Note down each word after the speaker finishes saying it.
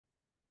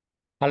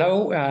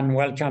Hello and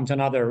welcome to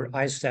another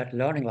ISTAT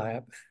Learning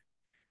Lab.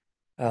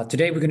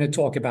 Today we're going to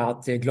talk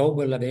about the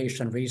Global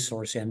Aviation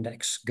Resource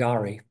Index,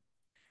 GARI.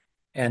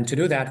 And to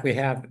do that, we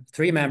have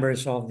three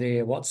members of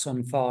the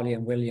Watson, Farley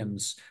and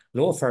Williams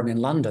law firm in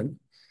London.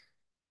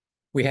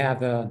 We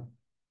have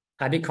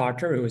Abby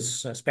Carter, who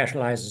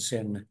specializes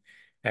in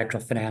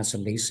aircraft finance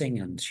and leasing,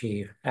 and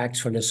she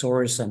acts for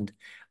lessors and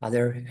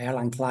other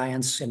airline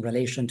clients in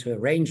relation to a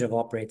range of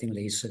operating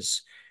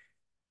leases,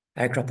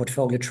 aircraft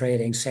portfolio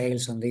trading,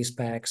 sales and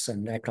leasebacks,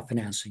 and aircraft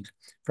financing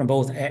for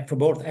both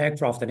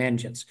aircraft and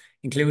engines,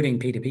 including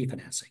PDP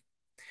financing.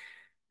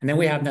 And then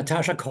we have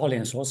Natasha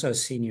Collins, also a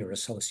senior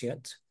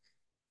associate.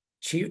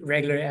 She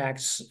regularly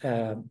acts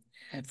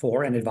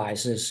for and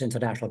advises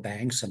international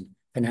banks and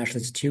financial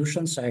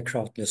institutions,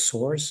 aircraft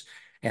lessors,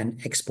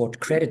 and export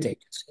credit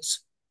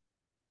agencies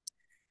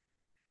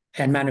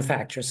and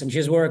manufacturers. And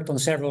she's worked on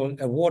several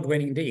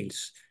award-winning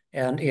deals.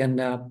 And in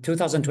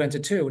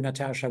 2022,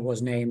 Natasha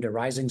was named a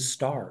Rising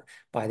Star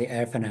by the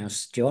Air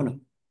Finance Journal.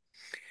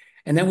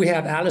 And then we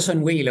have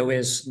Alison Weal, who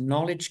is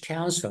Knowledge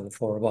Counsel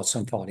for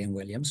Watson, Farley and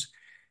Williams.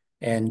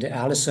 And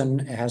Alison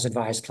has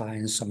advised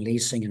clients on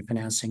leasing and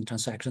financing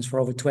transactions for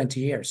over 20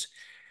 years.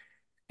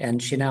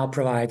 And she now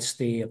provides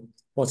the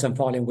Watson,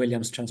 Farley and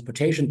Williams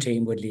transportation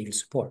team with legal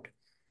support.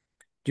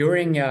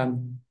 During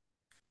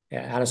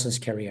Alison's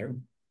career,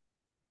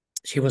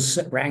 she was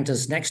ranked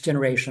as next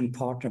generation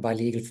partner by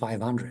Legal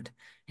 500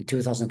 in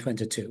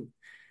 2022.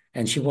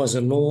 And she was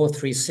a Law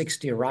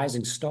 360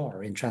 Rising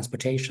Star in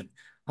transportation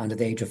under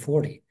the age of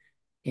 40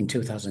 in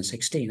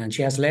 2016. And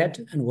she has led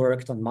and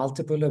worked on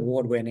multiple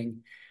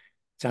award-winning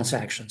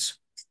transactions.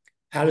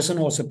 Alison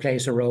also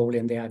plays a role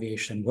in the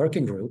Aviation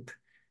Working Group,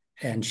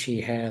 and she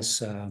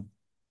has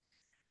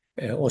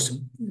also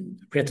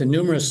written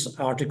numerous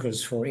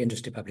articles for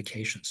industry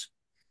publications.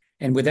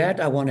 And with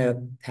that, I want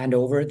to hand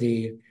over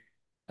the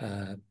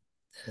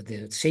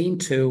scene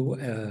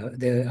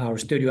to our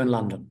studio in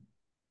London.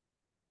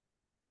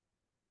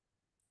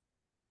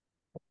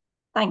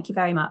 Thank you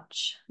very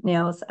much,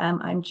 Niels.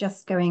 I'm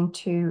just going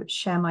to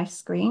share my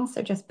screen,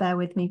 so just bear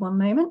with me one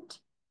moment.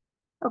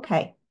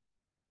 Okay,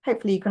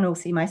 hopefully you can all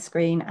see my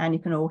screen and you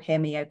can all hear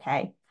me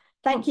okay.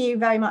 Thank you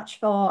very much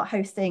for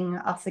hosting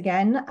us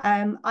again.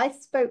 I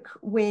spoke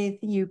with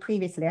you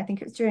previously, I think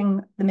it was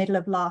during the middle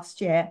of last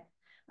year,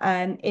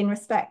 in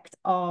respect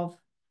of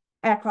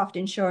aircraft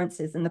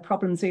insurances and the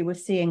problems we were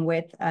seeing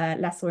with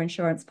lessor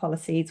insurance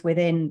policies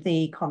within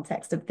the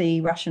context of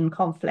the Russian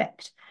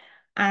conflict.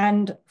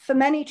 And for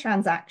many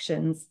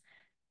transactions,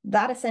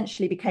 that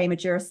essentially became a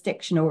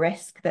jurisdictional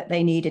risk that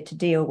they needed to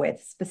deal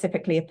with,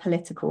 specifically a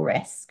political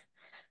risk,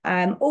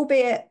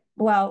 albeit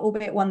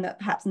one that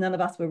perhaps none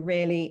of us were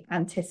really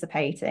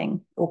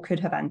anticipating or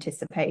could have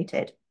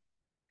anticipated.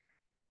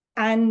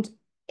 And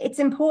it's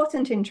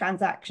important in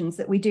transactions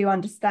that we do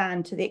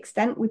understand, to the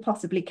extent we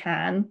possibly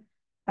can,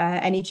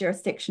 any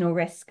jurisdictional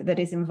risk that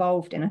is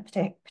involved in a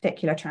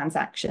particular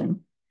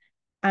transaction.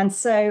 And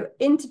so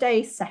in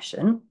today's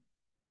session,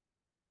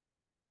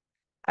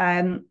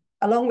 along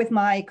with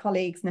my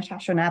colleagues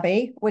Natasha and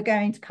Abby, we're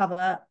going to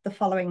cover the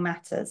following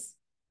matters.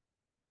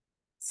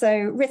 So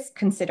risk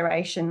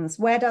considerations: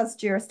 where does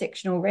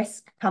jurisdictional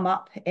risk come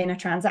up in a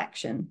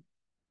transaction?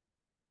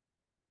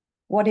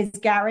 What is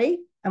GARI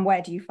and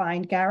where do you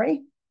find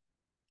GARI?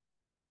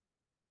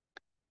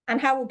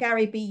 And how will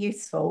GARI be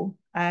useful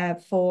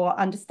for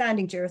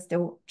understanding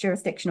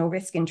jurisdictional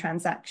risk in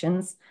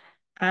transactions?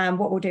 And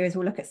what we'll do is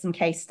we'll look at some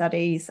case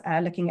studies,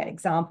 looking at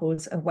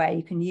examples of where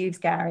you can use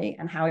GARI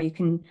and how you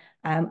can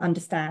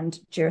understand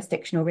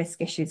jurisdictional risk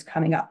issues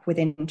coming up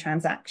within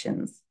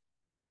transactions.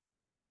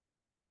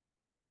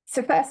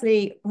 So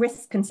firstly,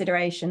 risk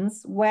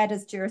considerations. Where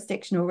does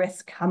jurisdictional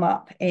risk come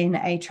up in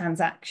a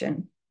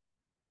transaction?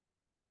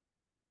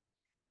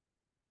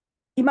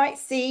 You might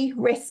see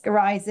risk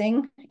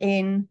arising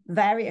in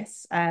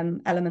various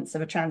elements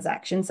of a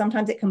transaction.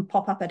 Sometimes it can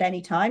pop up at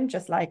any time,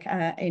 just like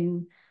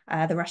in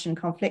the Russian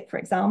conflict, for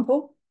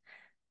example.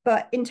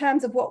 But in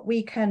terms of what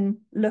we can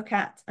look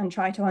at and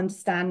try to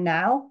understand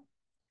now,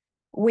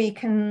 we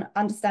can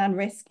understand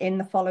risk in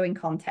the following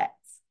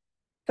contexts.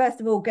 First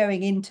of all,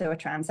 going into a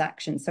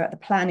transaction, so at the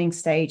planning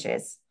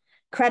stages.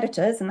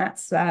 Creditors, and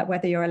that's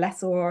whether you're a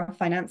lessor or a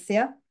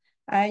financier,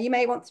 you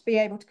may want to be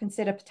able to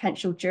consider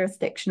potential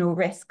jurisdictional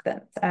risk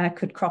that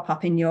could crop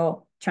up in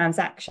your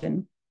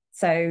transaction.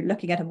 So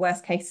looking at a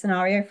worst case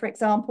scenario, for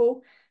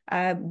example,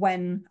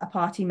 when a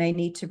party may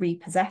need to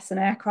repossess an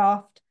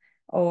aircraft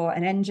or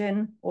an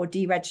engine or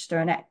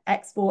deregister and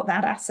export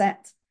that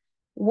asset,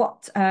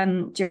 what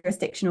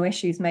jurisdictional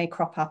issues may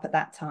crop up at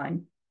that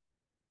time.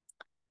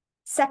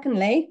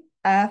 Secondly,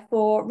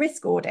 for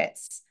risk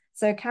audits,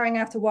 so carrying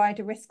out a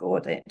wider risk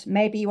audit,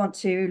 maybe you want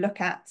to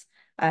look at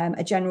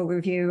a general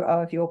review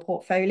of your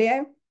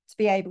portfolio to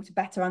be able to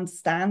better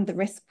understand the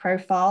risk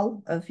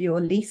profile of your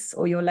lease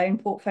or your loan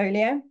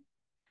portfolio.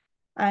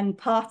 And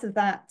part of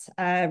that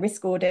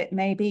risk audit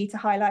may be to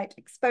highlight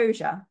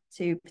exposure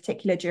to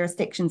particular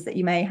jurisdictions that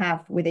you may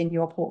have within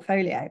your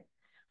portfolio,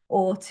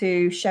 or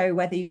to show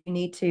whether you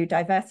need to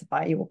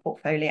diversify your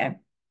portfolio.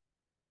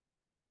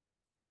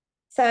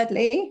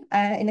 Thirdly,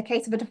 in the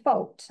case of a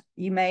default,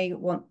 you may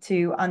want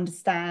to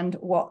understand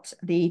what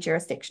the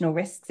jurisdictional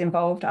risks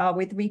involved are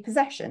with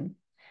repossession,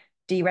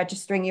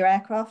 deregistering your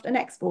aircraft and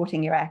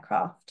exporting your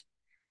aircraft.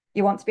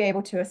 You want to be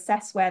able to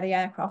assess where the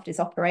aircraft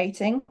is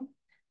operating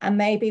and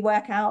maybe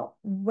work out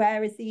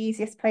where is the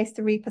easiest place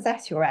to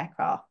repossess your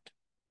aircraft.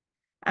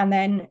 And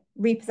then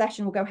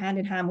repossession will go hand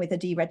in hand with a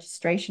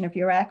deregistration of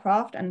your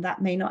aircraft, and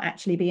that may not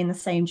actually be in the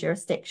same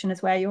jurisdiction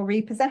as where you're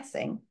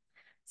repossessing.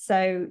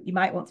 So you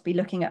might want to be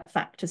looking at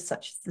factors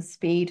such as the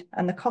speed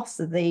and the costs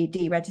of the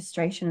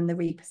deregistration and the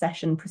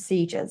repossession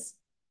procedures,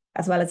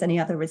 as well as any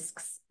other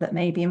risks that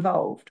may be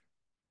involved.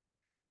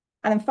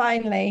 And then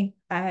finally,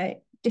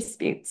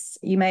 disputes.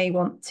 You may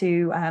want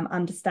to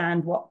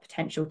understand what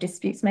potential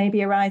disputes may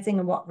be arising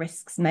and what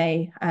risks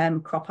may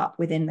crop up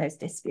within those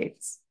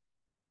disputes.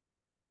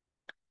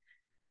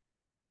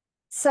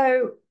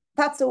 So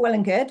that's all well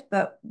and good,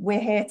 but we're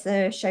here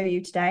to show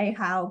you today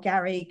how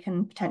GARI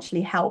can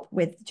potentially help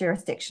with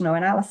jurisdictional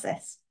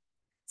analysis.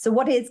 So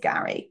what is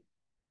GARI?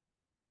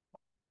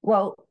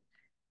 Well,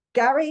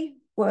 GARI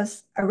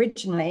was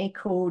originally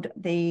called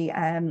the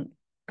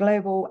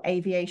Global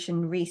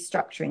Aviation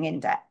Restructuring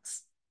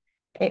Index.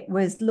 It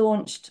was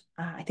launched,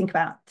 I think,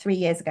 about 3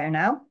 years ago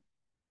now,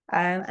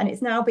 and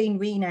it's now been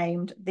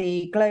renamed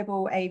the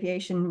Global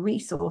Aviation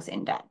Resource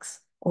Index,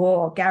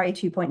 or GARI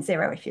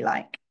 2.0, if you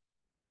like.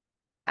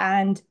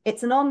 And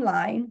it's an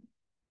online,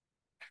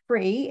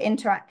 free,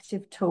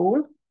 interactive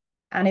tool,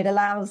 and it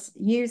allows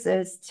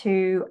users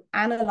to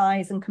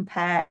analyze and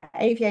compare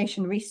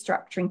aviation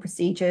restructuring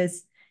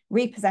procedures,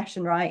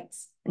 repossession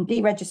rights, and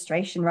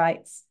deregistration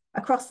rights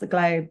across the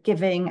globe,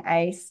 giving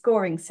a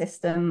scoring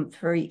system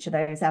for each of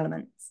those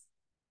elements.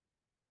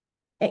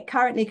 It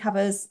currently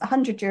covers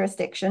 100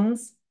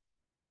 jurisdictions,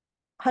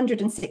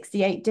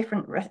 168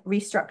 different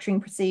restructuring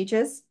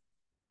procedures,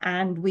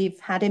 and we've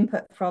had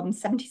input from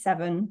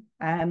 77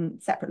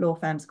 separate law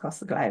firms across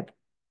the globe.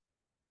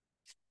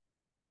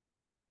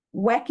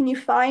 Where can you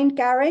find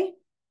GARI?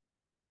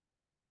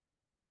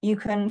 You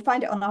can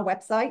find it on our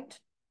website,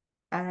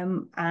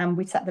 and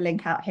we set the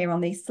link out here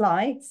on these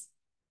slides.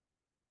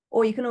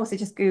 Or you can also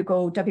just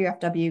Google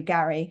WFW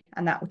GARI,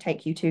 and that will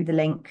take you to the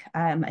link,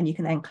 and you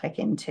can then click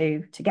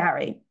into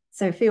GARI.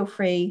 So feel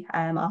free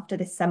after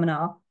this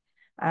seminar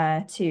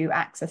to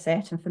access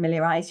it and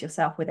familiarize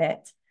yourself with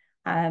it,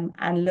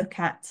 and look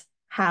at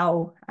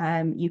how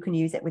you can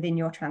use it within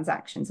your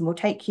transactions. And we'll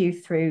take you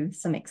through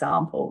some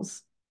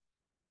examples.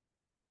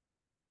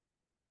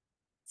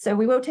 So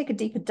we will take a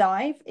deeper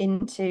dive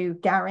into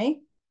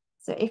GARI.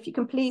 So if you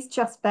can please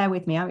just bear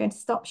with me, I'm going to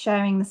stop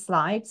sharing the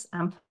slides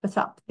and put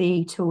up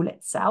the tool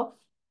itself.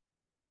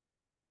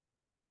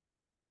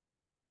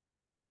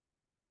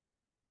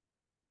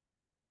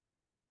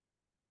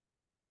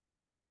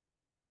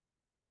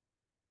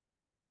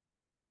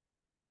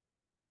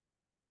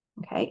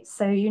 Okay,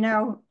 so you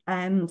now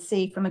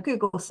see from a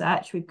Google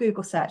search, we've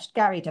Google searched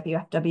GARI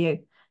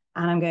WFW,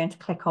 and I'm going to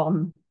click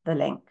on the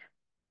link.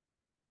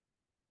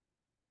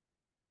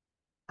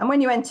 And when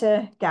you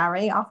enter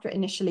GARI, after it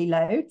initially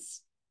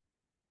loads,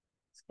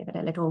 let's give it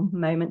a little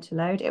moment to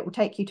load, it will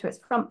take you to its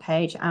front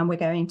page, and we're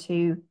going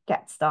to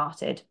get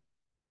started.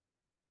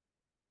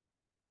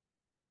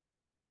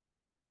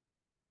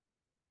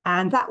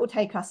 And that will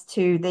take us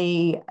to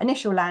the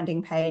initial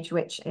landing page,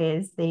 which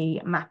is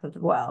the map of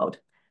the world.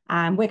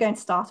 And we're going to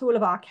start all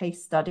of our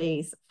case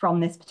studies from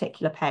this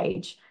particular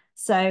page.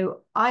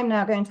 So I'm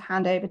now going to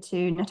hand over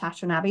to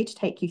Natasha and Abby to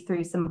take you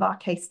through some of our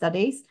case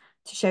studies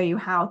to show you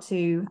how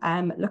to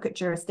look at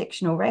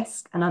jurisdictional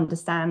risk and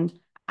understand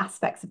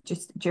aspects of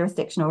just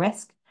jurisdictional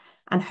risk.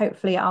 And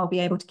hopefully I'll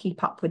be able to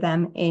keep up with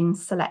them in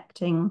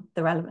selecting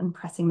the relevant,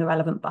 pressing the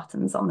relevant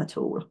buttons on the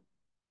tool.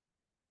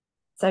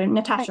 So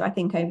Natasha, I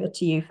think over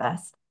to you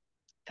first.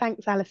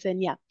 Thanks, Alison.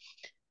 Yeah.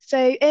 So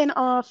in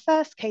our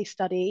first case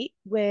study,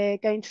 we're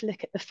going to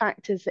look at the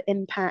factors that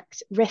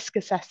impact risk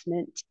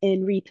assessment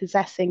in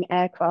repossessing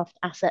aircraft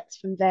assets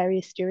from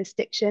various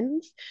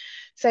jurisdictions.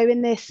 So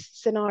in this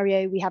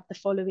scenario, we have the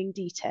following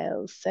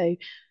details. So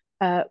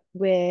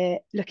we're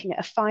looking at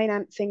a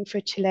financing for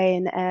a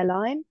Chilean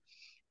airline.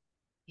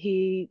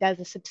 There's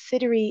a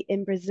subsidiary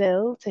in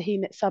Brazil to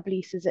whom it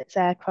subleases its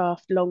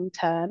aircraft long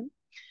term.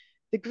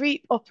 The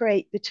group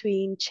operate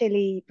between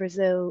Chile,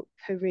 Brazil,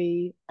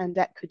 Peru, and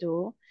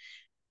Ecuador,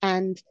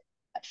 and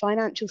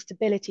financial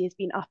stability has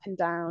been up and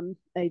down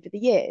over the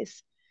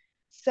years.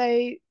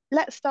 So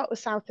let's start with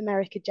South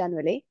America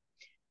generally.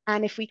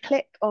 And if we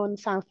click on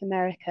South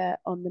America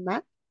on the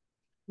map,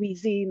 we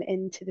zoom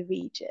into the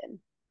region.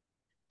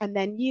 And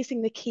then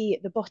using the key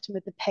at the bottom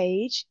of the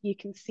page, you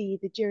can see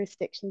the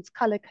jurisdictions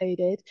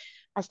color-coded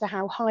as to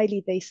how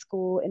highly they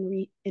score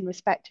in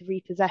respect of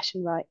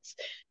repossession rights.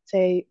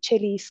 So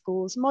Chile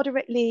scores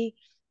moderately,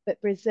 but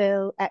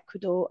Brazil,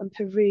 Ecuador, and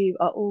Peru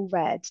are all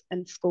red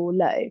and score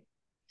low.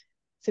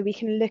 So we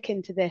can look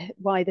into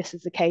why this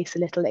is the case a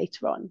little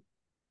later on.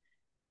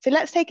 So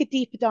let's take a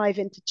deeper dive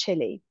into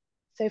Chile.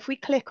 So if we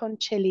click on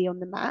Chile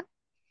on the map,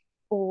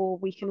 or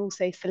we can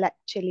also select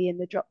Chile in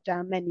the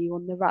drop-down menu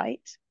on the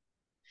right,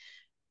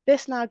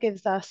 this now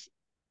gives us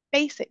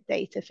basic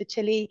data for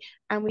Chile,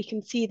 and we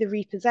can see the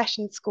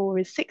repossession score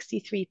is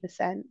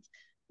 63%,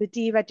 the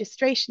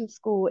deregistration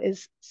score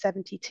is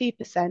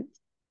 72%,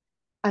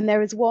 and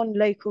there is one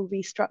local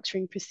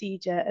restructuring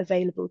procedure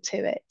available to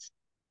it.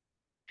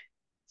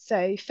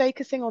 So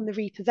focusing on the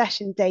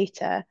repossession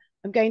data,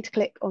 I'm going to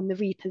click on the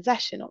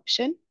repossession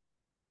option,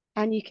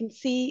 and you can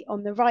see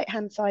on the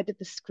right-hand side of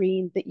the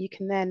screen that you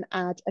can then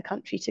add a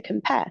country to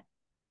compare.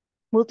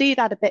 We'll do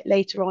that a bit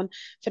later on.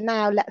 For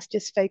now, let's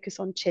just focus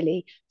on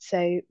Chile.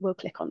 So we'll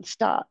click on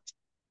Start.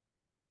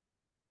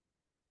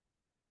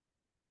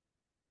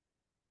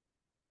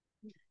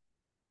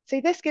 So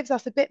this gives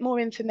us a bit more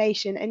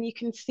information, and you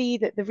can see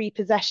that the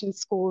repossession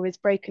score is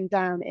broken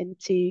down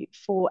into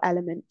 4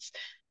 elements.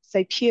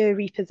 So pure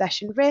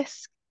repossession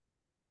risk,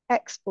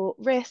 export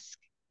risk,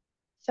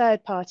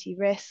 third-party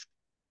risk,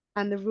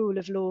 and the rule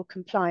of law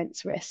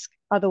compliance risk,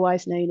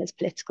 otherwise known as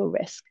political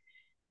risk.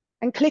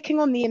 And clicking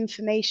on the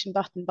information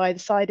button by the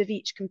side of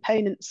each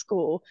component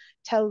score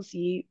tells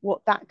you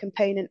what that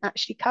component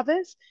actually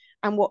covers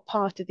and what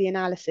part of the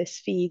analysis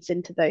feeds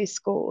into those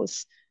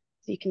scores.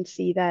 So you can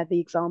see there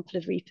the example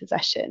of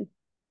repossession.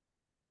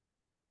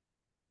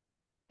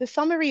 The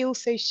summary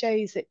also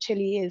shows that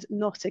Chile is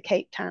not a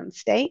Cape Town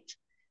state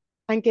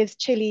and gives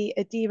Chile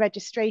a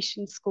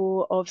deregistration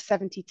score of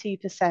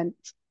 72%.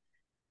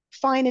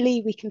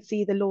 Finally, we can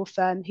see the law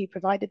firm who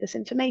provided this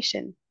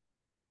information.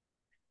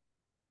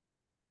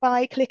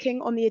 By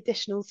clicking on the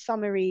additional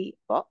summary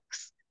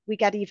box, we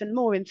get even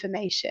more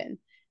information,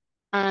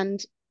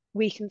 and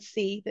we can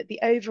see that the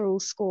overall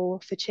score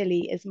for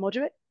Chile is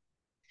moderate,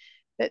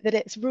 but that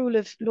its rule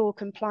of law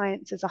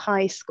compliance is a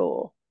high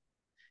score.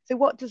 So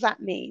what does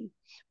that mean?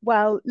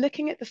 Well,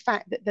 looking at the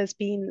fact that there's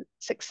been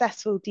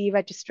successful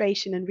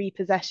deregistration and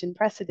repossession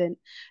precedent,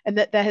 and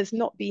that there has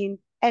not been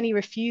any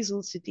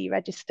refusals to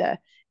deregister,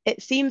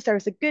 it seems there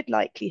is a good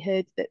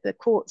likelihood that the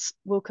courts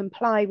will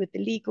comply with the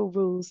legal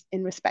rules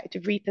in respect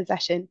of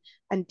repossession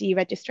and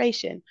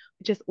deregistration,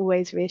 which is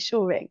always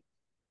reassuring.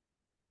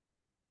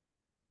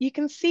 You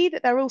can see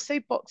that there are also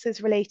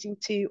boxes relating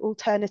to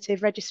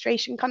alternative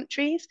registration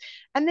countries,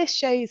 and this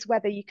shows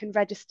whether you can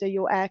register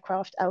your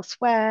aircraft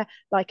elsewhere,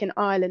 like in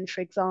Ireland,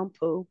 for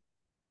example.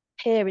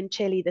 Here in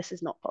Chile, this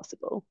is not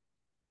possible.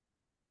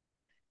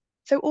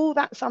 So all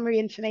that summary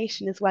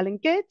information is well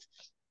and good,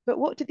 but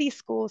what do these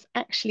scores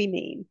actually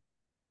mean?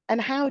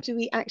 And how do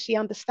we actually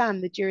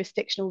understand the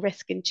jurisdictional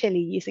risk in Chile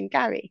using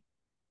GARI?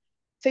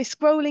 So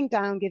scrolling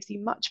down gives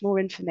you much more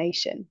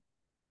information.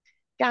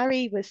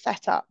 GARI was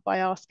set up by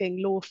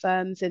asking law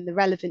firms in the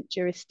relevant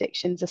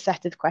jurisdictions a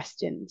set of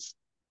questions,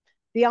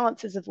 the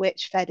answers of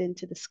which fed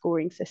into the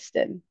scoring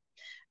system.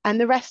 And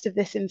the rest of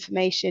this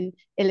information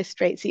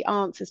illustrates the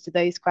answers to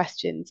those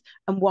questions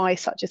and why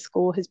such a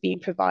score has been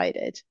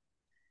provided.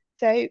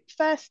 So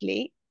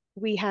firstly,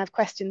 we have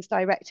questions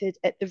directed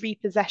at the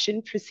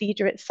repossession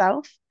procedure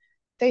itself.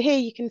 So here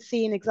you can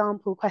see an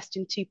example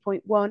question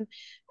 2.1,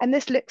 and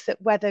this looks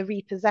at whether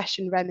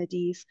repossession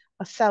remedies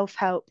are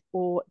self-help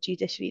or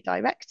judicially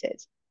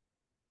directed.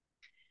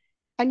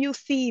 And you'll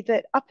see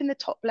that up in the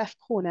top left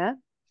corner,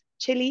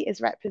 Chile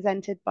is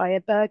represented by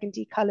a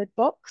burgundy coloured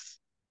box.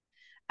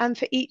 And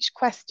for each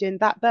question,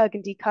 that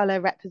burgundy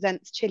colour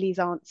represents Chile's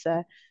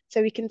answer.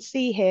 So we can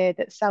see here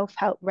that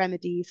self-help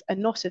remedies are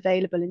not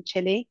available in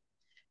Chile,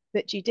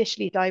 that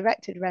judicially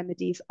directed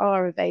remedies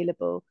are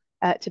available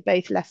to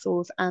both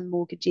lessors and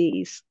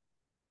mortgagees.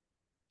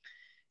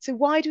 So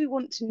why do we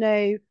want to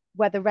know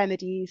whether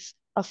remedies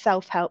are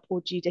self-help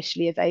or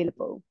judicially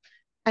available?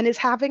 And is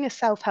having a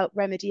self-help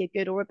remedy a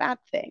good or a bad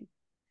thing?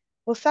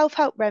 Well,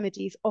 self-help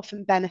remedies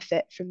often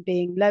benefit from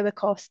being lower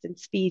cost and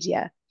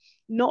speedier,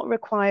 not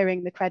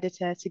requiring the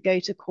creditor to go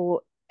to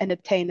court and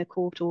obtain a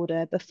court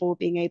order before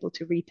being able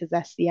to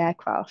repossess the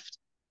aircraft.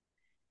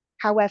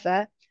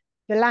 However,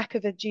 the lack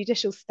of a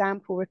judicial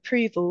stamp or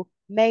approval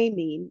may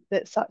mean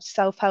that such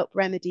self-help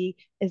remedy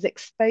is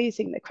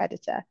exposing the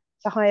creditor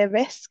to higher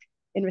risk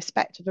in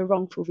respect of a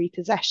wrongful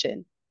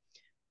repossession,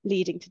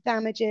 leading to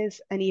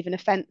damages and even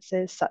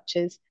offences such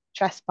as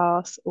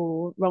trespass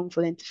or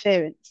wrongful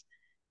interference.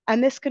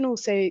 And this can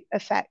also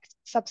affect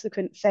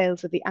subsequent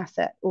sales of the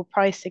asset or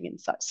pricing in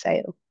such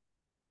sale.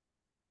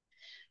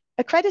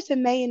 A creditor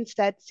may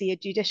instead see a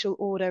judicial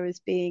order as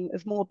being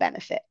of more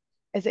benefit,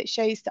 as it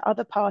shows to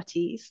other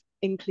parties,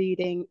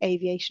 including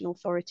aviation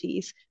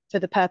authorities, for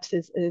the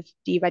purposes of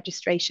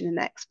deregistration and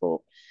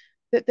export,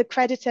 that the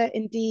creditor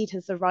indeed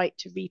has the right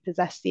to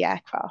repossess the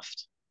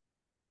aircraft.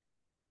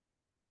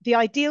 The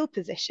ideal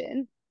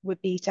position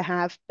would be to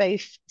have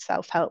both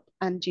self-help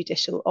and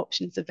judicial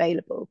options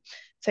available,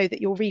 so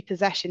that your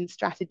repossession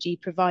strategy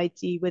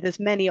provides you with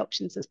as many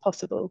options as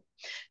possible.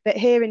 But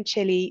here in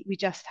Chile, we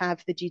just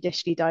have the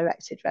judicially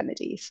directed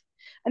remedies.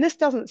 And this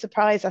doesn't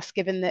surprise us,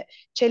 given that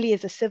Chile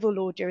is a civil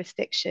law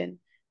jurisdiction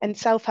and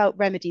self-help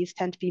remedies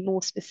tend to be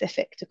more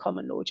specific to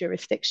common law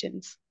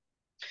jurisdictions.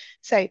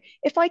 So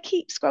if I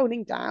keep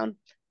scrolling down,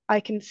 I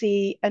can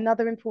see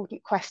another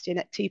important question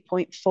at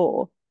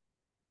 2.4.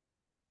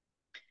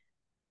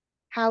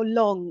 How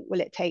long will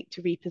it take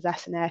to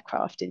repossess an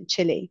aircraft in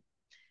Chile?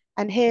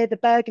 And here the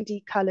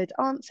burgundy coloured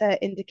answer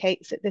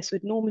indicates that this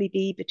would normally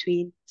be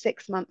between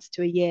 6 months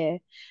to a year.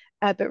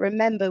 But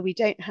remember, we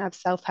don't have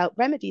self-help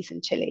remedies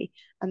in Chile,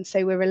 and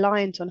so we're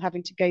reliant on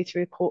having to go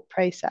through a court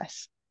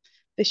process.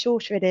 The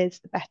shorter it is,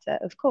 the better,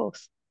 of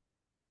course.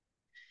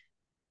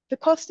 The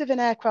cost of an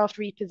aircraft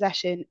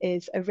repossession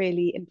is a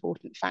really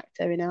important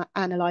factor in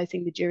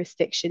analysing the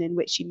jurisdiction in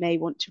which you may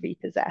want to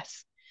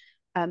repossess.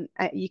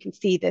 You can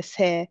see this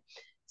here.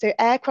 So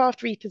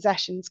aircraft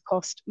repossessions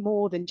cost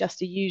more than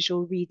just a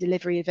usual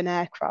redelivery of an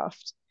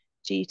aircraft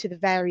due to the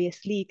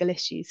various legal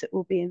issues that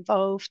will be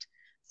involved,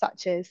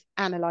 such as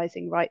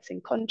analysing rights in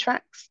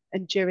contracts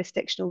and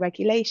jurisdictional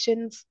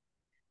regulations,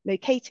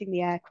 locating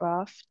the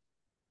aircraft,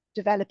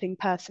 developing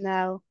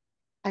personnel,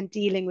 and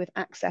dealing with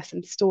access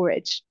and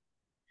storage.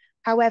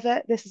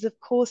 However, this is of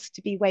course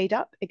to be weighed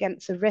up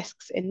against the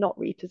risks in not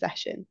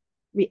repossession,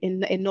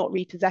 in not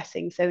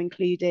repossessing, so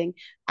including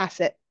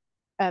asset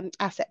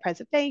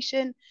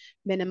preservation,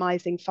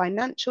 minimizing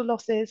financial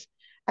losses,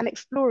 and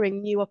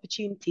exploring new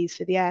opportunities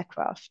for the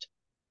aircraft.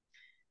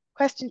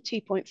 Question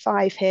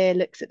 2.5 here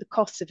looks at the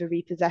costs of a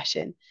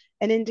repossession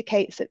and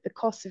indicates that the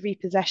cost of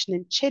repossession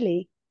in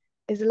Chile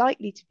is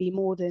likely to be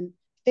more than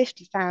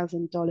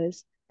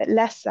 $50,000, but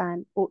less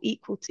than or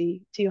equal to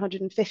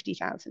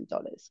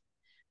 $250,000.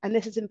 And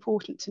this is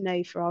important to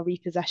know for our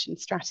repossession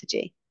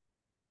strategy.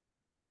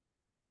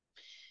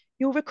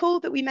 You'll recall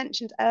that we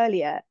mentioned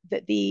earlier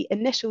that the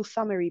initial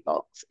summary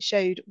box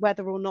showed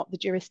whether or not the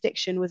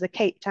jurisdiction was a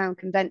Cape Town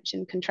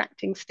Convention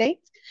contracting state.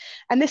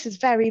 And this is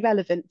very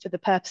relevant for the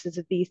purposes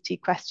of these two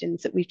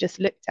questions that we've just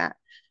looked at,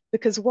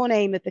 because one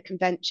aim of the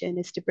convention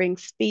is to bring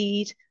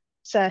speed,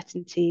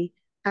 certainty,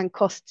 and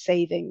cost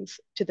savings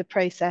to the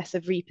process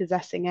of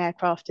repossessing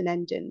aircraft and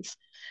engines,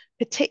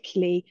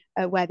 particularly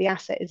where the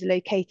asset is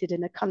located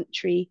in a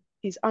country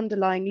whose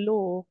underlying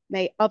law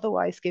may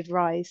otherwise give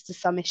rise to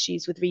some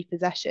issues with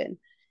repossession.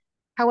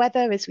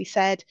 However, as we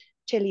said,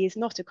 Chile is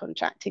not a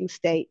contracting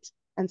state,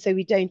 and so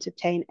we don't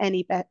obtain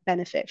any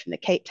benefit from the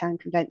Cape Town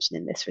Convention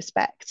in this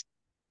respect.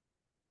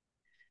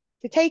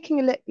 So taking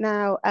a look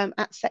now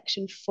at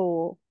section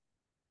 4,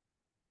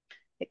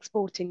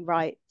 exporting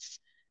rights.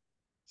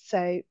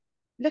 So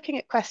looking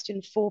at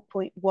question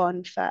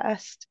 4.1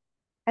 first,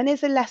 and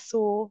is a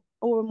lessor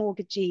or a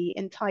mortgagee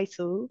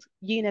entitled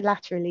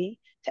unilaterally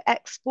to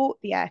export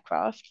the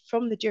aircraft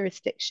from the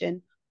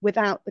jurisdiction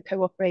without the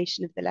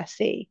cooperation of the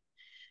lessee?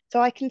 So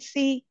I can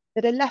see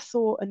that a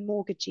lessor and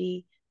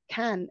mortgagee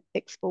can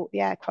export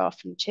the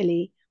aircraft from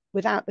Chile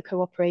without the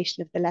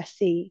cooperation of the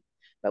lessee,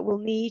 but will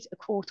need a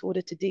court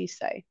order to do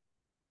so.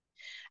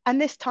 And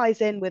this ties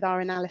in with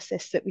our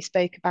analysis that we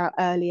spoke about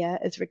earlier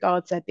as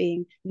regards there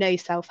being no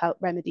self-help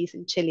remedies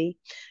in Chile,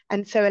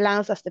 and so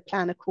allows us to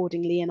plan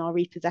accordingly in our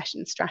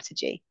repossession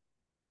strategy.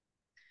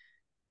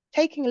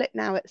 Taking a look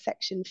now at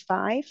section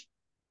 5.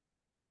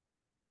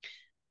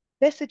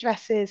 This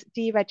addresses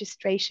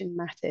deregistration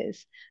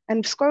matters,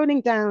 and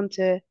scrolling down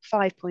to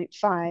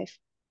 5.5,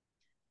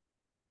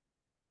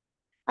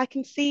 I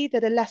can see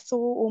that a lessor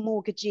or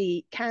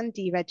mortgagee can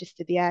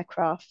deregister the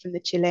aircraft from the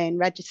Chilean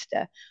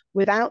register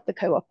without the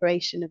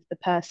cooperation of the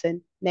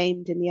person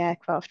named in the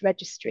aircraft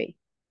registry.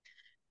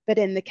 But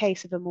in the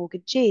case of a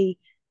mortgagee,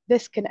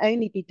 this can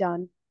only be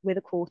done with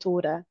a court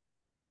order.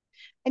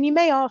 And you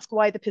may ask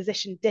why the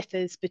position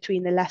differs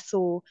between the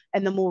lessor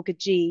and the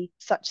mortgagee,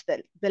 such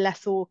that the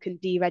lessor can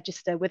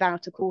deregister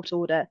without a court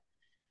order.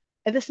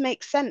 And this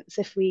makes sense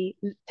if we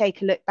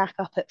take a look back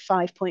up at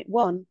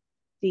 5.1,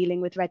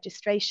 dealing with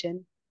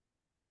registration.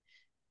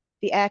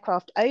 The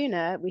aircraft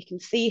owner, we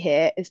can see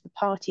here, is the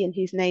party in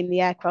whose name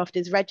the aircraft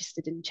is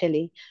registered in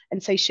Chile,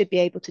 and so should be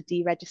able to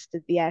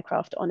deregister the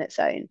aircraft on its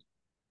own.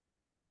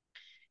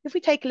 If we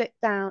take a look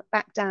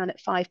back down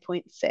at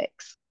 5.6,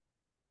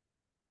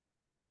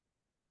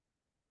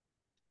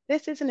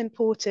 this is an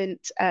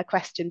important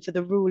question for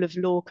the rule of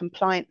law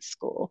compliance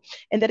score,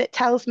 in that it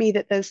tells me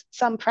that there's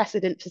some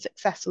precedent for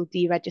successful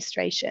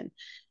deregistration.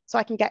 So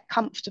I can get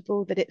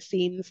comfortable that it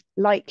seems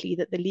likely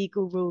that the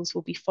legal rules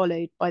will be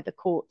followed by the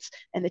courts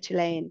and the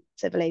Chilean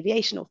Civil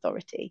Aviation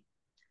Authority.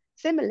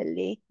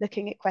 Similarly,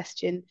 looking at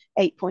question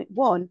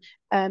 8.1,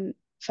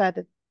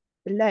 further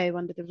below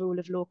under the rule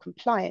of law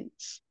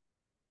compliance,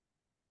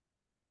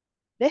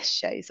 this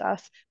shows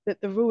us that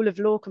the rule of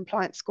law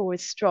compliance score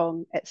is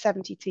strong at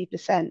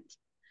 72%,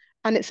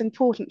 and it's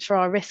important for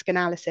our risk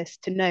analysis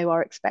to know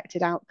our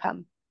expected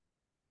outcome.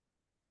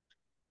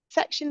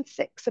 Section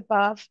 6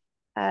 above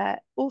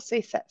also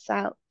sets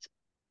out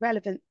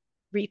relevant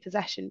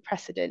repossession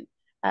precedent.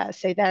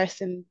 So there are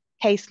some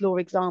case law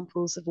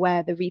examples of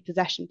where the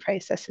repossession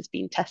process has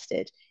been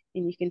tested,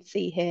 and you can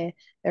see here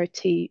there are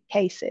 2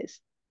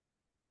 cases.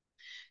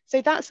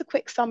 So that's a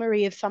quick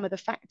summary of some of the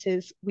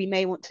factors we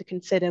may want to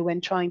consider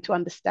when trying to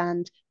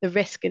understand the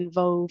risk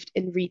involved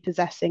in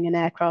repossessing an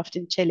aircraft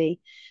in Chile.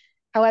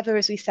 However,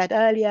 as we said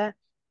earlier,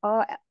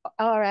 our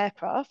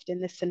aircraft in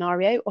this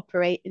scenario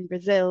operate in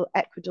Brazil,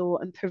 Ecuador,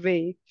 and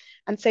Peru,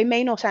 and so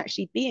may not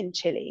actually be in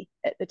Chile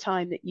at the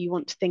time that you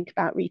want to think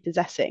about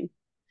repossessing.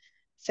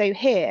 So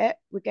here,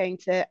 we're going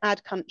to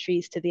add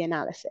countries to the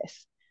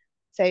analysis.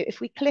 So if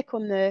we click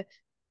on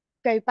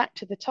go back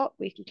to the top,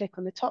 we can click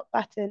on the top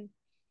button,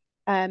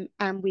 and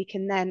we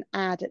can then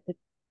add at the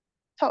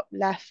top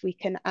left, we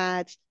can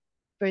add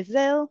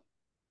Brazil,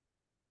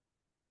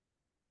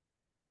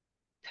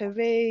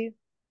 Peru,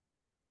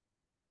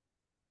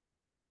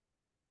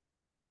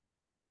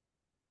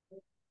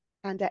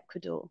 and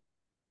Ecuador.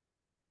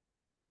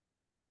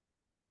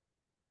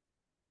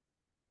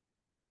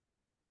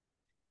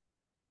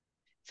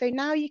 So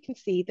now you can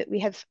see that we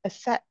have a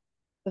set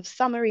of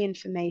summary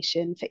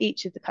information for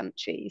each of the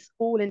countries,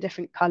 all in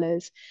different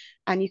colors.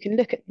 And you can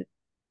look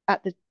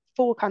at the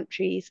 4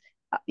 countries,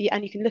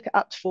 and you can look at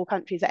up to 4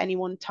 countries at any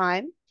one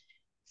time.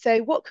 So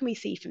what can we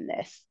see from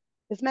this?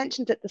 As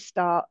mentioned at the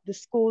start, the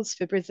scores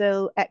for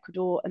Brazil,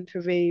 Ecuador, and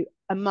Peru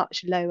are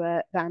much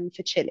lower than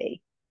for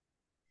Chile.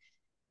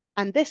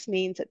 And this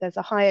means that there's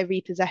a higher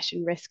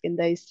repossession risk in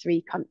those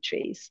 3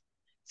 countries.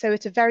 So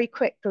at a very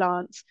quick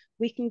glance,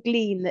 we can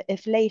glean that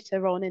if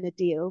later on in a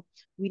deal,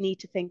 we need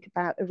to think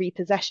about a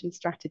repossession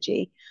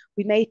strategy,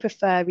 we may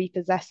prefer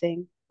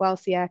repossessing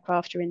whilst the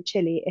aircraft are in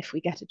Chile if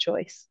we get a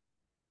choice.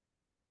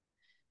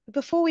 But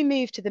before we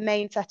move to the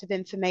main set of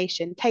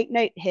information, take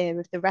note here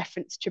of the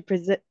reference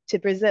to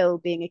Brazil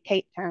being a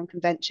Cape Town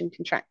Convention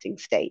contracting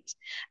state.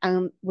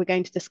 And we're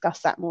going to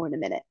discuss that more in a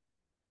minute.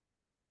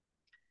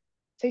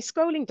 So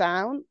scrolling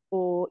down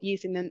or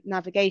using the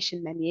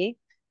navigation menu,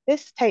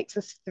 this takes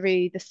us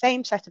through the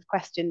same set of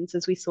questions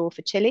as we saw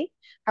for Chile.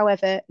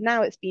 However,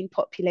 now it's been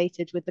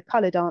populated with the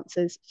coloured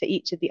answers for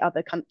each of the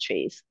other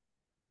countries.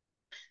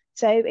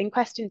 So in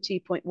question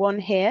 2.1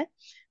 here,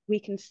 we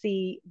can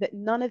see that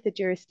none of the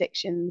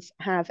jurisdictions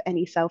have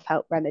any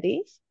self-help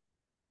remedies.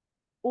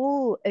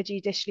 All are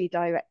judicially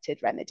directed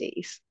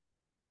remedies.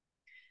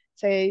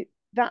 So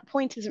that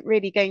point isn't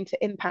really going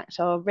to impact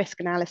our risk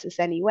analysis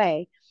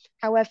anyway.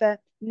 However,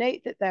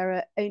 note that there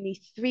are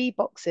only 3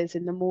 boxes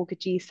in the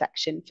mortgagee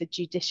section for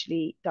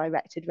judicially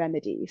directed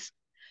remedies.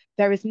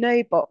 There is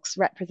no box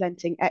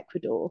representing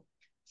Ecuador.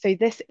 So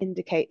this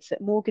indicates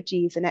that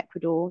mortgagees in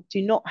Ecuador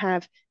do not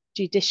have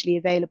judicially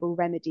available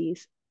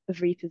remedies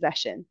of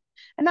repossession.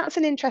 And that's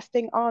an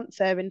interesting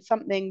answer and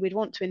something we'd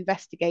want to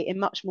investigate in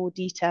much more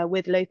detail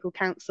with local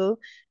council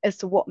as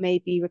to what may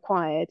be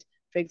required,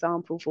 for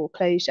example,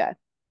 foreclosure.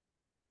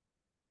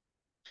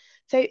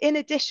 So in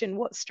addition,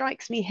 what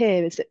strikes me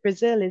here is that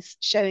Brazil is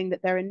showing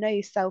that there are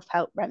no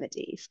self-help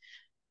remedies.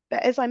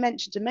 But as I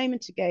mentioned a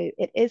moment ago,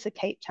 it is a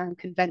Cape Town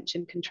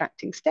Convention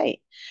contracting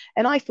state.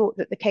 And I thought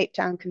that the Cape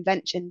Town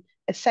Convention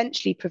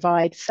essentially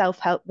provides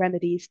self-help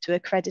remedies to a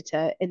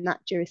creditor in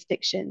that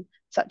jurisdiction,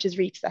 such as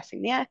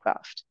repossessing the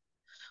aircraft.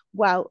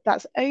 Well,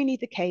 that's only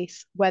the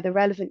case where the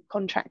relevant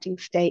contracting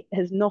state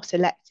has not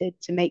elected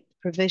to make the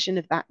provision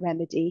of that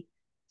remedy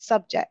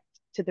subject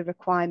to the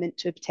requirement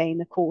to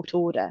obtain a court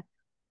order,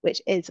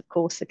 which is, of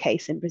course, the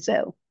case in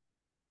Brazil.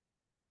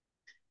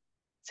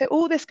 So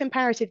all this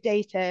comparative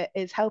data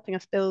is helping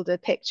us build a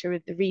picture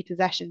of the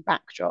repossession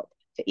backdrop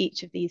for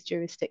each of these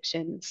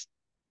jurisdictions.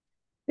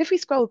 If we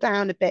scroll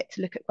down a bit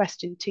to look at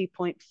question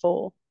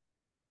 2.4,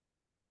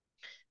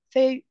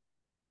 so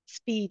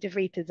speed of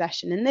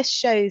repossession, and this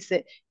shows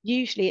that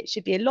usually it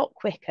should be a lot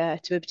quicker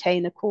to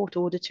obtain a court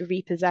order to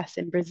repossess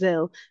in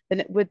Brazil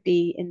than it would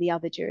be in the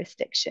other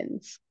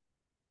jurisdictions,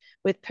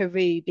 with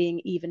Peru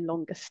being even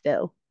longer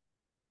still.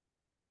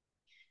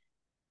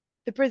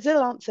 The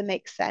Brazil answer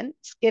makes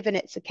sense, given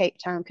it's a Cape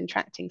Town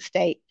contracting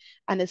state.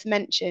 And as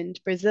mentioned,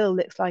 Brazil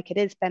looks like it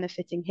is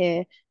benefiting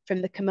here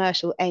from the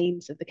commercial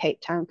aims of the Cape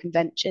Town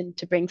Convention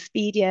to bring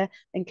speedier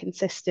and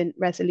consistent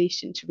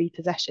resolution to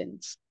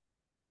repossessions.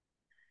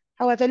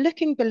 However,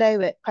 looking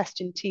below at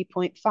question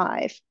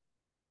 2.5,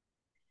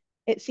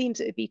 it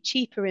seems it would be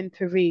cheaper in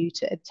Peru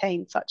to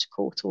obtain such a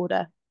court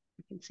order.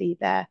 You can see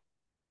there.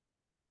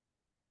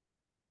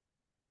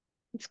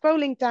 And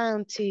scrolling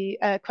down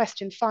to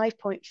question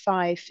 5.5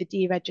 for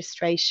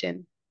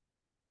deregistration.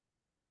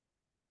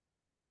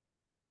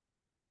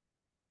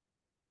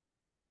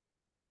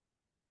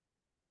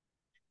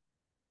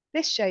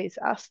 This shows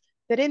us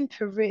that in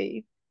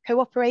Peru,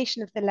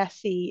 cooperation of the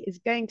lessee is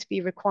going to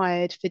be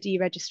required for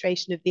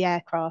deregistration of the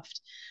aircraft.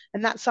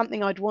 And that's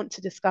something I'd want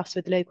to discuss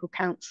with local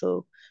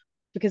council,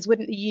 because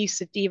wouldn't the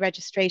use of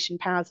deregistration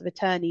powers of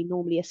attorney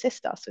normally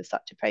assist us with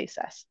such a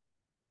process?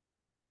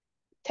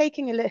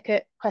 Taking a look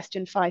at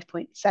question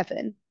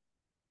 5.7,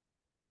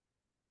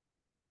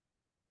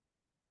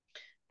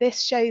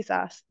 this shows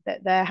us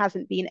that there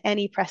hasn't been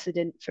any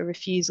precedent for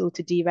refusal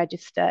to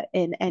deregister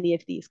in any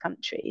of these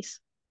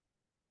countries.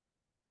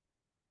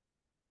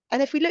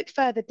 And if we look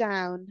further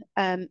down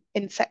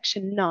in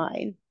section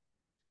 9,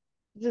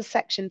 there's a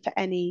section for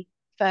any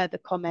further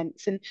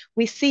comments, and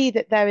we see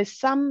that there is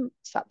some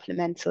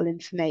supplemental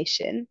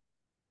information,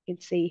 you can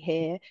see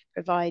here,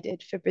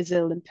 provided for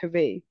Brazil and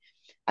Peru.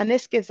 And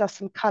this gives us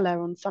some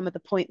colour on some of the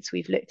points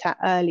we've looked at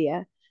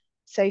earlier.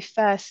 So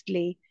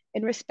firstly,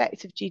 in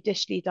respect of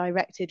judicially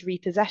directed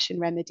repossession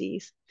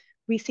remedies,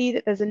 we see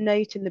that there's a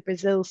note in the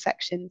Brazil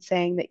section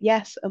saying that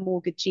yes, a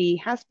mortgagee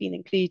has been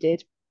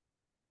included,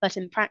 but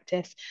in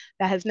practice,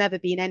 there has never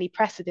been any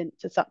precedent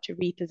for such a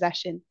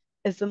repossession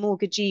as the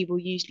mortgagee will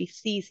usually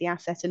seize the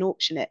asset and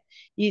auction it,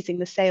 using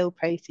the sale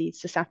proceeds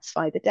to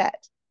satisfy the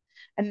debt.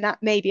 And that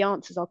maybe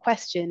answers our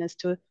question as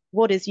to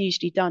what is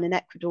usually done in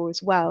Ecuador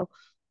as well,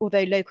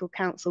 although local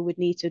council would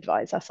need to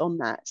advise us on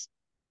that.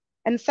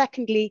 And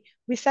secondly,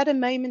 we said a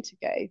moment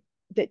ago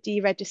that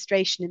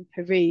deregistration in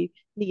Peru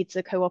needs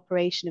the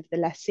cooperation of the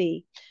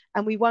lessee,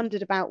 and we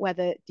wondered about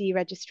whether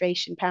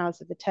deregistration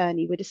powers of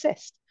attorney would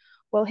assist.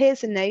 Well,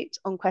 here's a note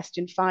on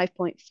question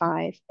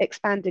 5.5,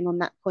 expanding on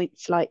that point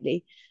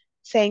slightly,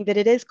 saying that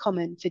it is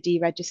common for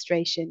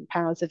deregistration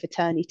powers of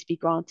attorney to be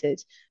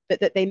granted, but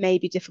that they may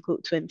be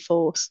difficult to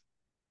enforce.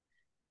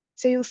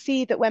 So you'll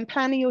see that when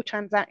planning your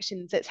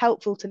transactions, it's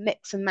helpful to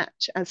mix and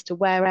match as to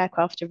where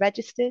aircraft are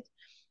registered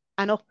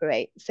and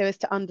operate, so as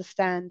to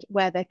understand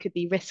where there could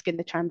be risk in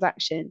the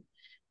transaction,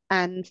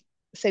 and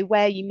so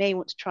where you may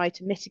want to try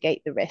to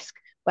mitigate the risk,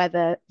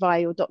 whether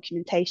via your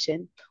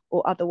documentation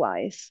or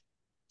otherwise.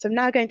 So I'm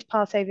now going to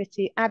pass over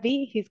to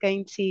Abby, who's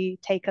going to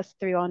take us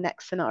through our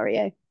next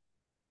scenario.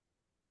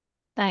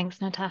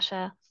 Thanks,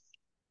 Natasha.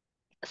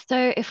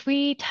 So if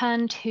we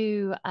turn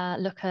to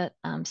look at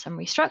some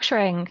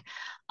restructuring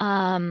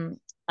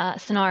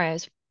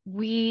scenarios,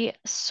 we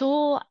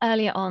saw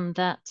earlier on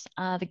that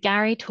the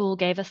GARI tool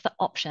gave us the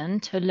option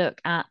to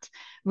look at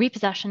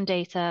repossession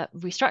data,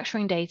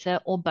 restructuring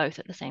data, or both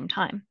at the same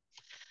time.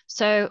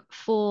 So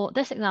for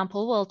this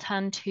example, we'll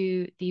turn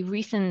to the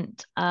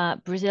recent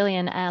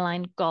Brazilian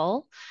airline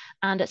GOL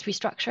and its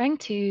restructuring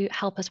to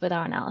help us with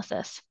our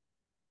analysis.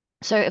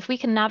 So if we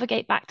can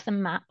navigate back to the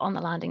map on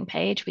the landing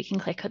page, we can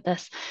click at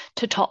this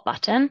to top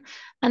button,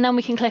 and then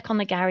we can click on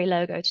the GARI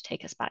logo to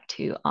take us back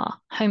to our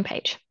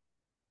homepage.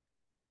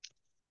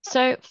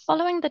 So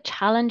following the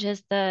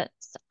challenges that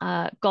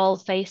GOL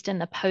faced in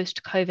the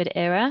post-COVID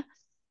era,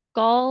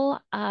 GOL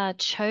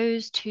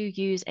chose to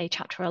use a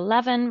Chapter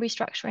 11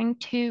 restructuring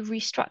to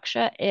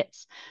restructure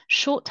its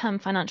short-term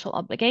financial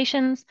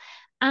obligations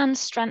and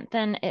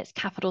strengthen its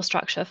capital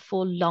structure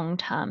for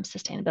long-term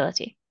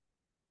sustainability.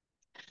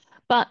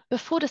 But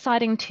before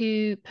deciding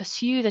to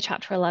pursue the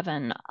Chapter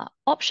 11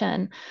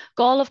 option,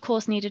 GOL, of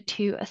course, needed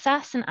to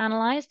assess and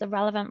analyze the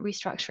relevant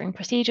restructuring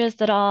procedures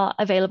that are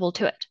available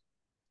to it.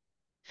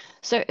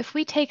 So if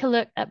we take a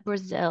look at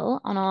Brazil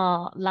on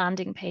our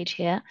landing page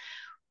here,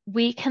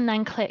 we can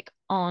then click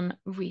on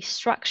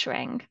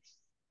restructuring,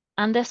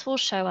 and this will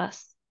show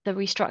us the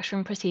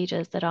restructuring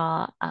procedures that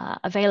are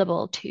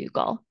available to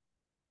GOL.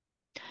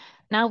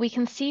 Now we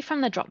can see from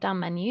the drop-down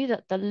menu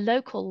that the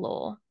local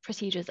law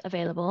procedures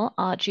available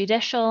are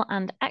judicial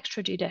and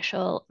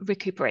extrajudicial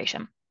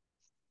recuperation.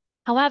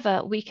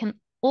 However, we can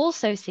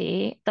also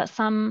see that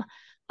some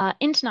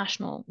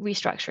international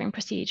restructuring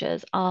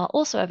procedures are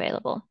also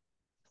available.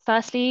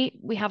 Firstly,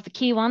 we have the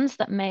key ones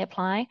that may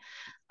apply,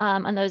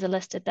 and those are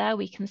listed there.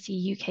 We can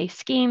see UK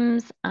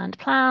schemes and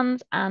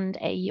plans and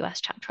a US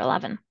Chapter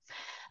 11.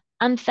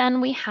 And then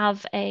we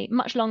have a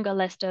much longer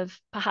list of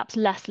perhaps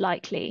less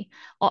likely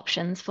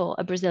options for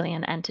a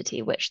Brazilian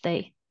entity, which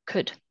they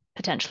could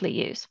potentially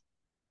use.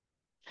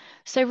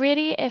 So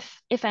really,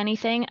 if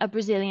anything, a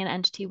Brazilian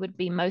entity would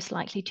be most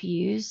likely to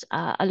use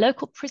a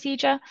local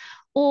procedure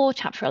or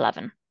Chapter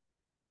 11.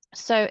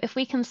 So if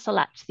we can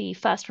select the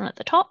first one at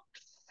the top,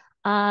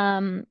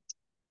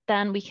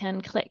 then we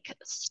can click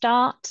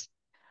Start.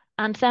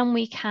 And then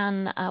we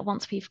can,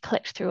 once we've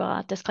clicked through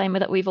our disclaimer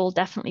that we've all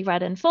definitely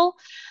read in full,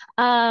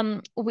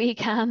 we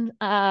can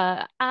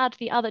add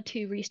the other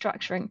two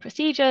restructuring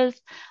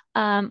procedures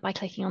by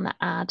clicking on the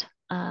Add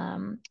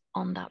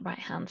on that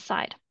right-hand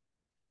side.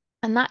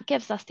 And that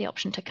gives us the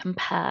option to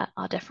compare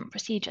our different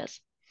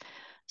procedures.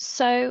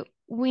 So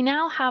we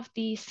now have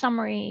the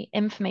summary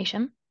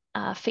information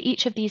for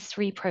each of these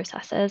three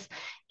processes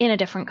in a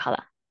different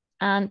color.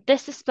 And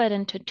this is split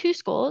into two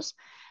scores,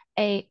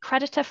 a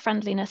creditor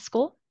friendliness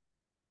score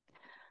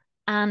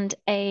and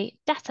a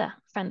debtor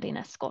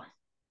friendliness score.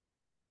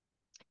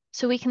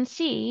 So we can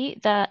see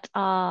that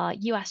our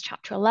US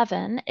Chapter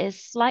 11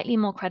 is slightly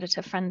more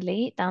creditor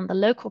friendly than the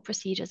local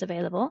procedures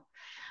available,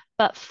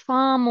 but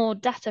far more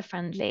debtor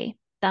friendly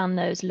than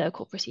those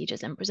local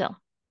procedures in Brazil.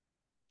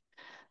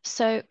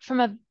 So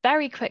from a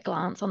very quick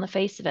glance on the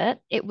face of it,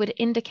 it would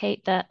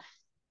indicate that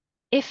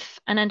if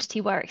an entity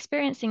were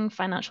experiencing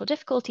financial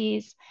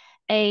difficulties,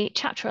 a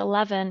Chapter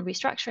 11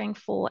 restructuring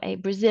for a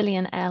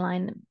Brazilian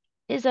airline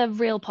is a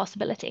real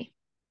possibility.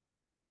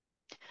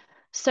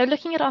 So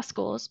looking at our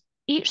scores,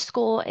 each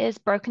score is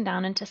broken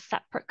down into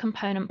separate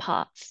component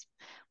parts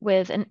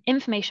with an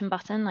information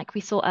button like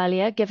we saw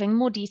earlier, giving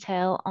more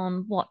detail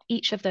on what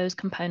each of those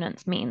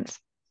components means.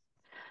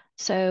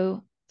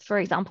 So for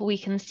example, we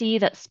can see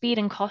that speed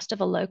and cost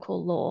of a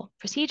local law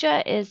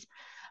procedure is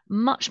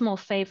much more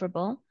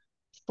favorable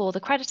for the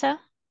creditor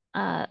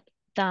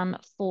than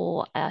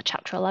for a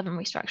Chapter 11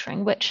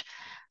 restructuring, which,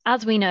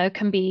 as we know,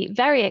 can be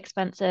very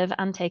expensive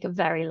and take a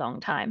very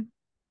long time.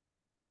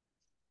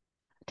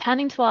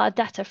 Turning to our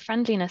debtor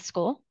friendliness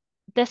score,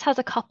 this has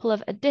a couple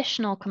of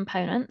additional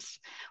components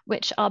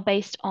which are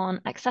based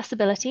on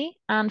accessibility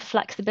and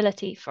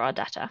flexibility for our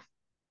debtor.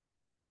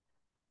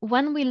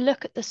 When we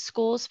look at the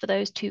scores for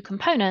those two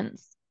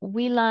components,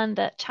 we learned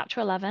that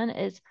Chapter 11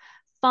 is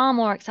far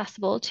more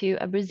accessible to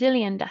a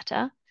Brazilian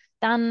debtor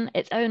than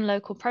its own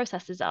local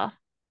processes are,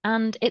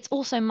 and it's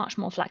also much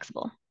more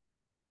flexible.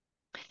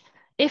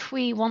 If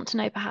we want to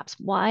know perhaps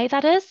why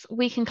that is,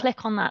 we can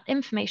click on that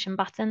information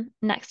button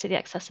next to the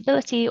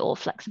accessibility or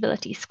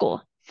flexibility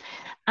score.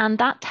 And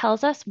that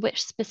tells us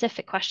which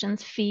specific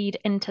questions feed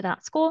into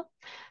that score.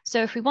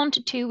 So if we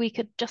wanted to, we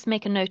could just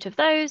make a note of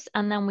those,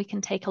 and then we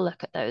can take a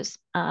look at those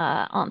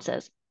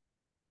answers.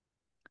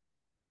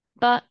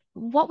 But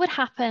what would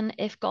happen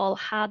if GOL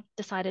had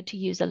decided to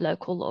use a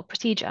local law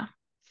procedure?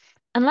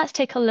 And let's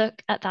take a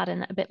look at that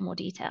in a bit more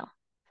detail.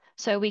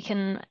 So we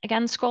can,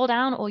 again, scroll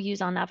down or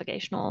use our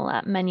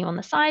navigational menu on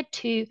the side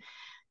to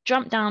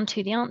jump down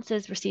to the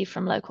answers received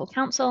from local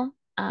counsel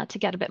to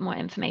get a bit more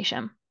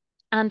information.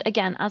 And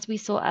again, as we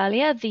saw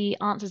earlier, the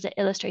answers are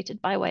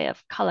illustrated by way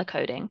of color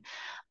coding.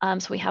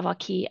 So we have our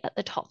key at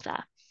the top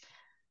there.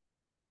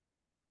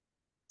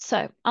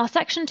 So our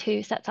section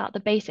 2 sets out the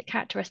basic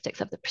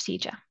characteristics of the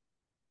procedure.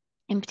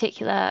 In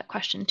particular,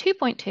 question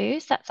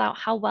 2.2 sets out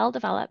how well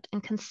developed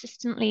and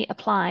consistently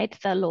applied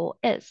the law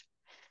is.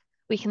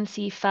 We can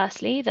see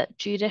firstly that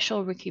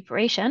judicial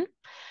recuperation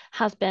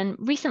has been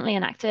recently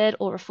enacted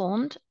or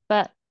reformed,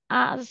 but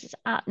as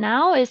at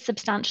now is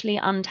substantially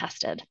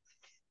untested.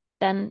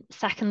 Then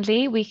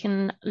secondly, we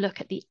can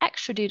look at the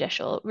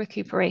extrajudicial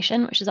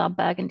recuperation, which is our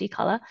burgundy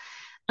color,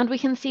 and we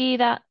can see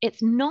that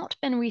it's not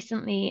been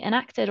recently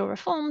enacted or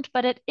reformed,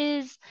 but it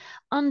is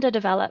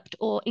underdeveloped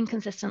or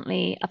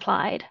inconsistently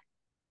applied.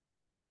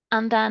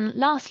 And then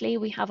lastly,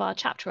 we have our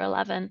Chapter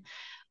 11,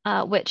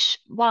 which,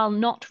 while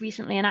not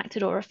recently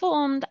enacted or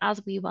reformed,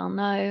 as we well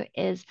know,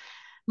 is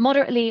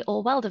moderately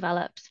or well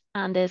developed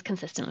and is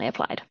consistently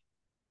applied.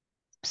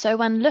 So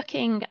when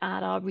looking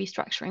at our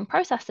restructuring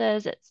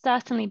processes, it's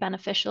certainly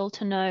beneficial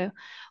to know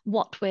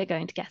what we're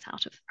going to get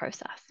out of the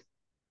process.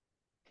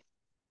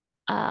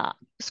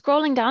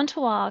 Scrolling down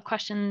to our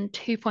question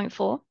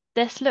 2.4,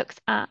 this looks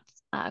at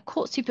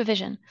court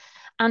supervision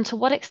and to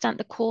what extent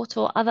the court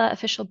or other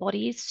official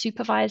bodies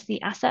supervise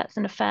the assets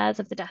and affairs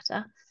of the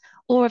debtor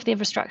or of the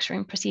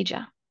restructuring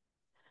procedure.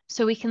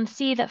 So we can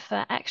see that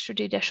for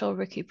extrajudicial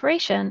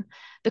recuperation,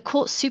 the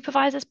court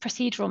supervises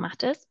procedural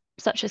matters,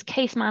 such as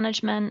case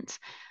management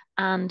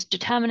and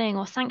determining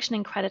or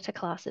sanctioning creditor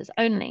classes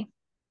only.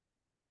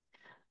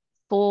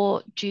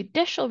 For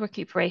judicial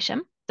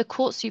recuperation, the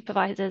court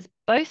supervises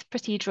both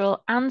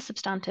procedural and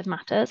substantive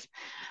matters,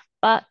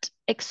 but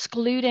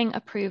excluding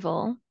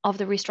approval of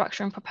the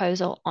restructuring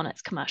proposal on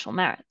its commercial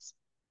merits.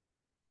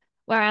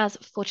 Whereas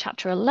for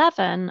Chapter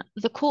 11,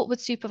 the court would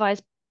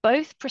supervise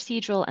both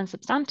procedural and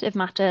substantive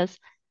matters,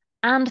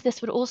 and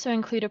this would also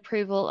include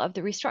approval of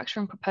the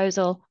restructuring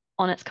proposal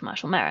on its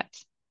commercial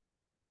merits.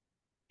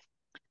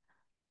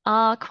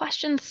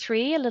 Question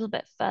 3, a little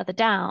bit further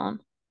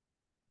down,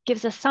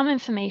 gives us some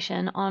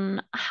information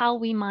on how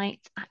we might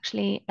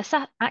actually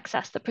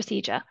access the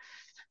procedure.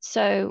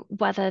 So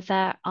whether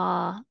there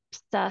are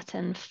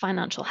certain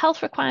financial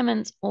health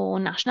requirements or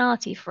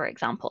nationality, for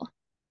example.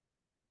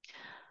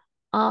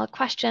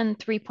 Question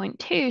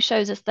 3.2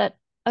 shows us that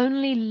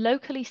only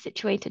locally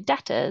situated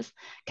debtors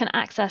can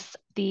access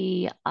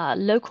the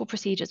local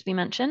procedures we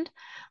mentioned,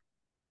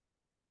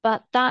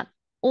 but that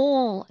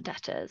all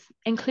debtors,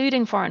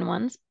 including foreign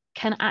ones,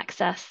 can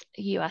access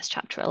US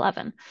Chapter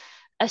 11,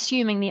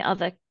 assuming the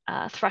other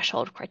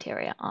threshold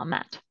criteria are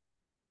met.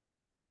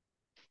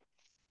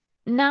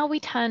 Now we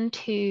turn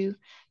to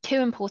 2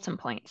 important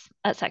points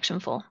at section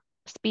 4,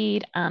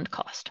 speed and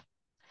cost.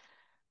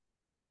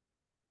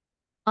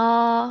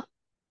 Our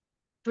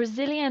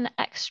Brazilian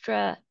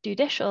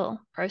extrajudicial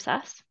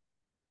process,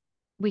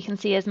 we can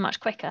see is much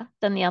quicker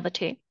than the other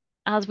 2,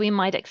 as we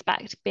might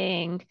expect,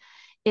 being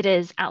it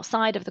is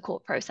outside of the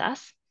court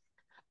process.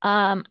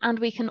 And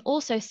we can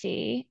also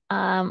see,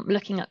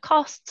 looking at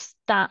costs,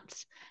 that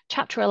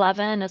Chapter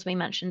 11, as we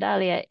mentioned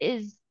earlier,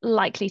 is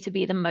likely to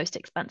be the most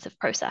expensive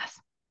process.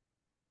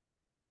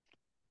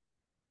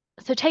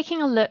 So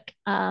taking a look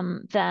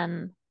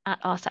then at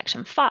our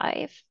section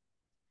 5,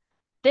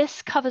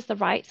 this covers the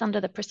rights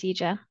under the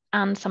procedure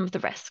and some of the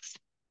risks.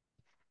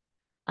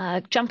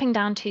 Jumping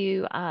down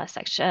to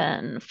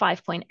section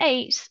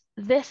 5.8,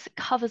 this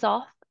covers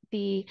off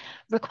the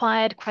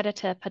required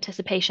creditor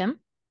participation.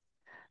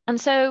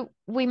 And so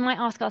we might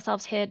ask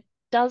ourselves here,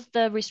 does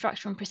the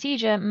restructuring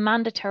procedure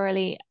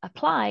mandatorily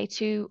apply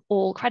to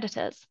all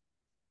creditors?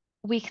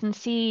 We can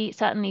see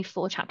certainly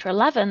for Chapter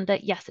 11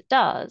 that yes, it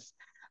does.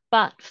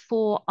 But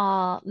for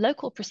our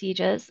local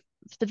procedures,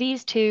 for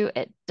these 2,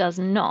 it does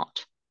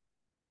not.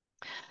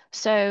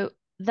 So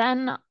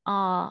then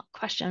our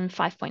question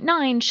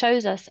 5.9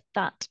 shows us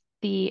that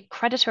the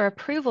creditor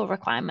approval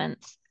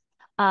requirements,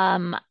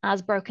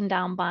 as broken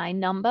down by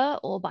number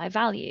or by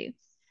value.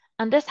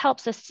 And this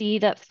helps us see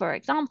that, for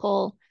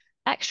example,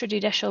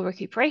 extrajudicial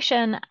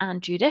recuperation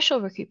and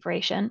judicial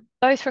recuperation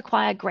both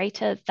require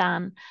greater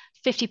than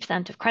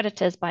 50% of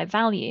creditors by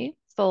value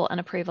for an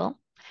approval,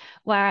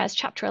 whereas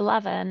Chapter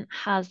 11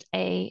 has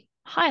a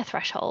higher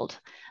threshold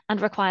and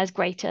requires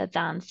greater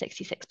than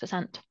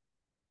 66%.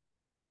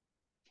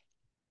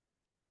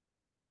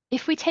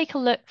 If we take a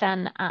look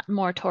then at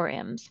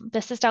moratoriums,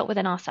 this is dealt with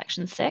in our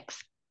section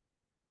 6.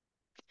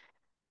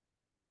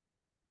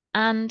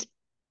 And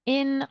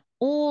in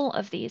all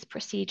of these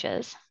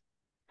procedures,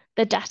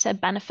 the debtor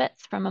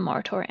benefits from a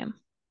moratorium.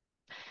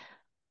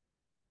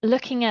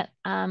 Looking at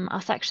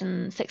our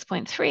section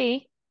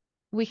 6.3,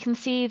 we can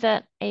see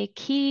that a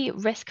key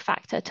risk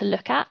factor to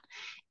look at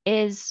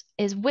is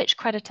which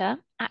creditor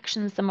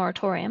actions the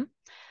moratorium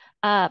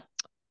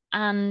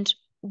and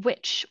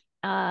which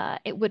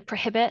it would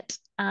prohibit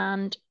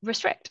and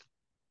restrict.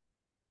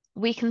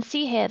 We can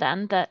see here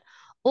then that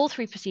all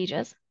three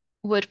procedures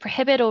would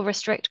prohibit or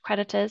restrict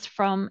creditors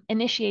from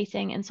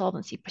initiating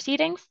insolvency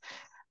proceedings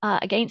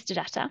against a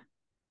debtor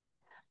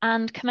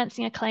and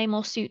commencing a claim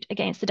or suit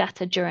against the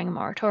debtor during a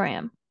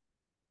moratorium.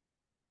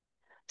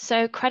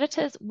 So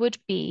creditors would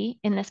be,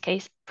 in this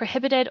case,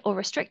 prohibited or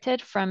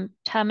restricted from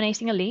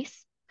terminating a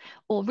lease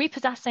or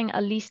repossessing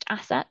a leased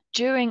asset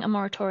during a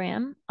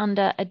moratorium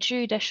under a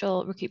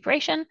judicial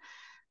recuperation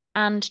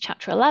and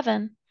Chapter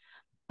 11,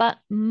 but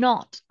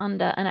not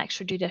under an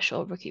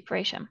extrajudicial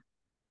recuperation.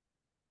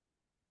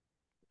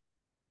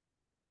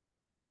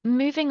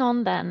 Moving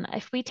on then,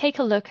 if we take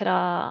a look at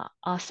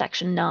our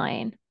Section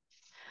 9,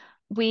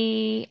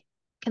 we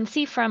can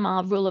see from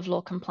our rule of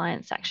law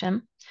compliance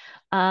section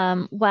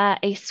where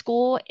a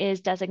score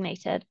is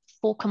designated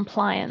for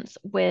compliance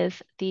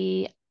with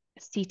the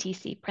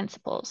CTC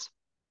principles.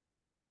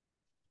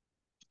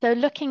 So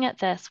looking at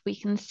this, we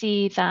can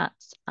see that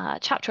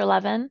Chapter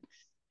 11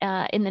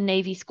 in the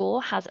Navy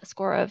score has a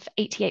score of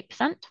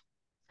 88%,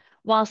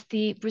 whilst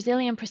the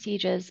Brazilian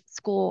procedures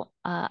score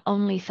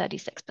only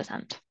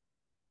 36%.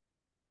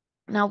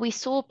 Now, we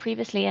saw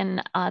previously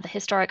in the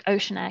historic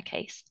Ocean Air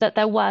case that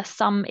there were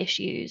some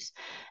issues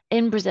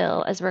in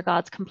Brazil as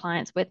regards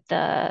compliance with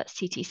the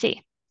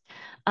CTC,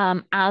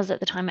 as at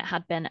the time it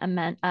had been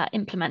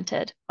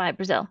implemented by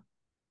Brazil.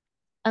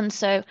 And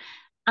so,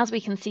 as we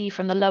can see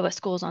from the lower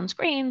scores on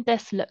screen,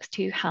 this looks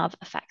to have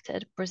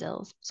affected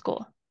Brazil's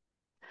score.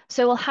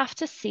 So we'll have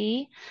to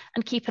see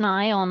and keep an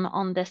eye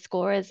on this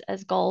score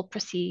as GOL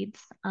proceeds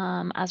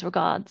as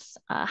regards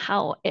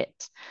how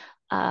it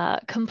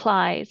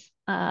complies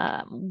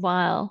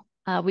while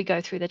we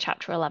go through the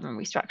Chapter 11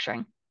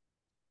 restructuring.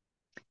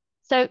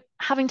 So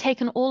having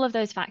taken all of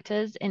those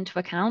factors into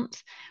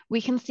account, we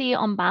can see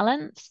on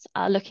balance,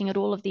 looking at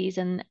all of these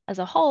as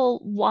a whole,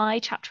 why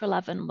Chapter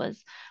 11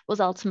 was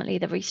ultimately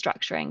the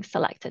restructuring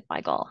selected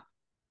by GOL.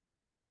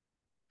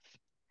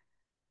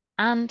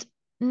 And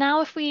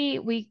now if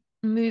we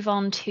move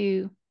on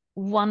to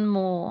one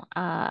more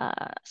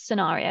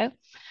scenario,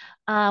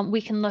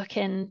 we can look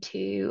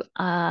into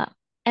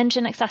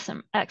engine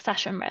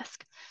accession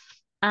risk.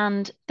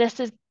 And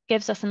this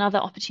gives us another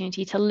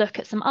opportunity to look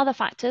at some other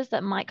factors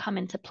that might come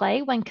into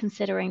play when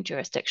considering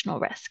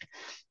jurisdictional risk.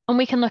 And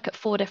we can look at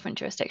 4 different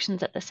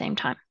jurisdictions at the same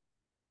time.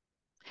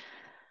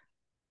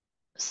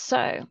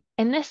 So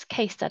in this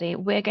case study,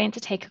 we're going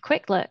to take a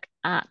quick look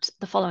at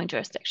the following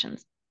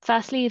jurisdictions.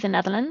 Firstly, the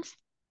Netherlands.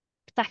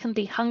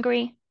 Secondly,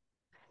 Hungary.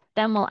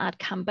 Then we'll add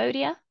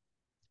Cambodia.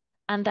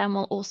 And then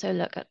we'll also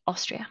look at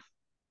Austria.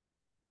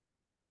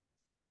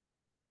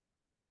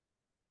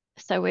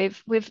 So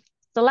we've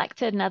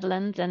selected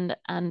Netherlands,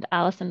 and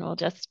Alison will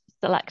just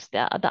select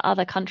the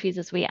other countries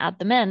as we add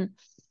them in.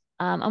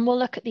 And we'll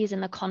look at these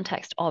in the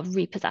context of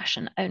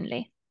repossession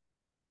only.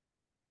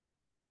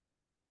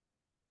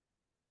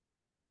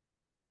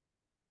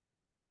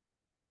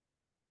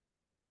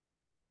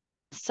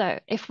 So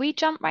if we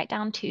jump right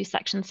down to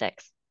Section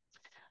 6,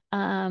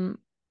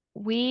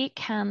 we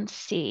can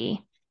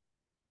see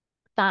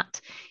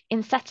that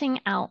in setting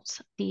out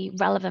the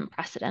relevant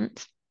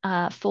precedent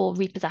for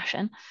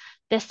repossession,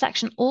 this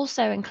section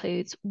also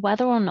includes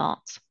whether or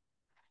not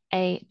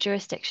a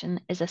jurisdiction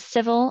is a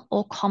civil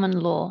or common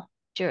law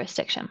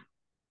jurisdiction.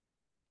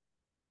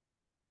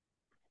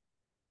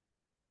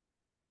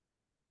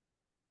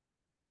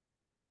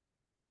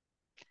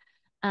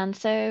 And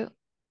so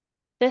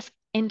this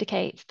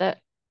indicates that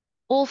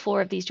all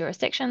 4 of these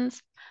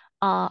jurisdictions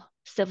are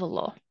civil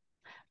law.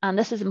 And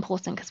this is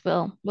important because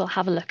we'll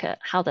have a look at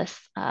how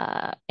this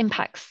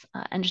impacts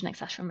engine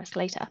accession risk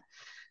later.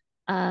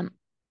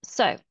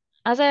 So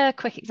as a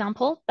quick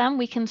example, then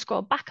we can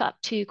scroll back up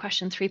to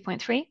question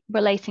 3.3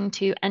 relating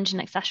to engine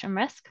accession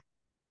risk.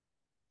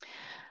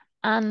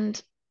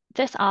 And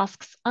this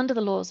asks, under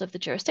the laws of the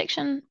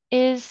jurisdiction,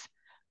 is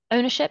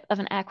ownership of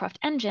an aircraft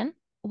engine,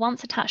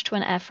 once attached to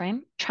an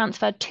airframe,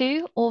 transferred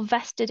to or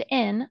vested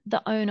in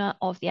the owner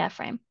of the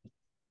airframe?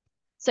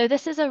 So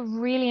this is a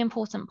really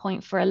important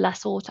point for a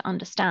lessor to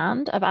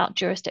understand about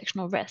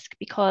jurisdictional risk,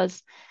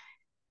 because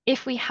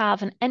if we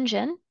have an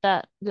engine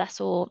that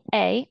lessor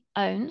A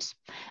owns,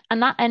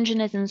 and that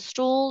engine is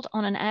installed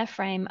on an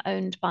airframe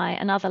owned by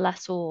another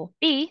lessor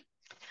B,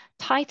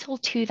 title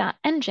to that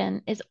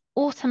engine is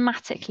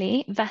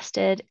automatically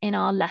vested in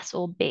our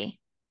lessor B.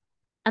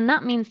 And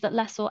that means that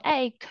lessor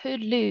A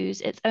could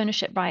lose its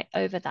ownership right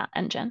over that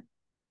engine.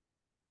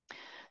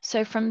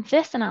 So from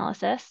this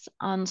analysis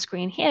on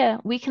screen here,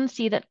 we can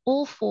see that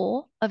all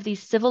 4 of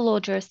these civil law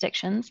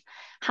jurisdictions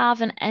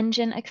have an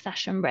engine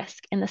accession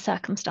risk in the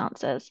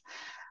circumstances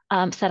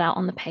set out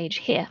on the page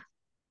here.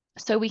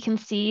 So we can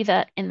see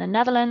that in the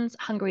Netherlands,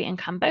 Hungary, and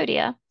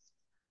Cambodia,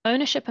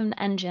 ownership of an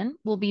engine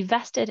will be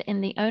vested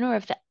in the owner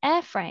of the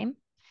airframe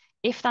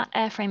if that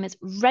airframe is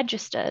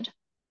registered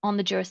on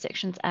the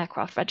jurisdiction's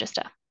aircraft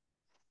register.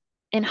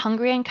 In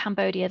Hungary and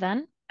Cambodia,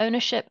 then,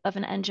 ownership of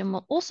an engine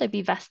will also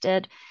be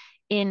vested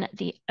in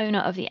the owner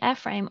of the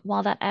airframe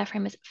while that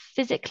airframe is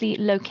physically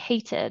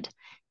located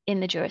in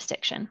the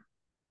jurisdiction.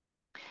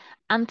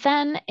 And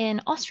then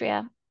in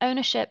Austria,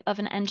 ownership of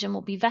an engine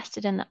will be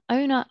vested in the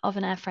owner of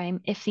an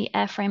airframe if the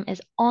airframe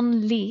is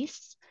on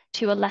lease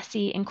to a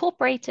lessee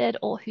incorporated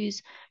or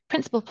whose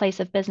principal place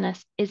of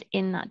business is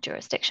in that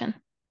jurisdiction.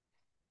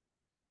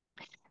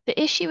 The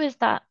issue is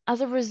that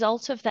as a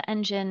result of the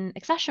engine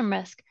accession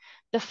risk,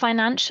 the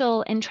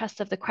financial interests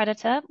of the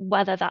creditor,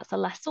 whether that's a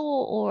lessor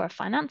or a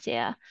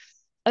financier,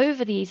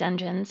 over these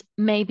engines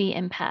may be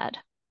impaired.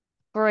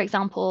 For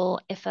example,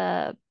 if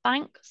a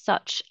bank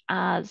such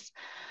as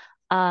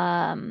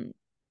a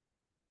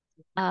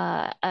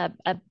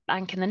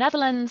bank in the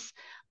Netherlands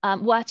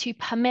were to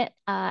permit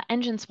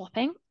engine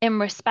swapping in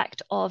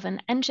respect of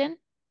an engine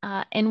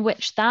in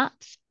which that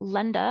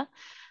lender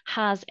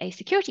has a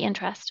security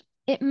interest,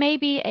 it may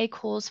be a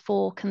cause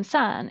for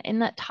concern in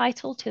that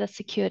title to the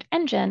secured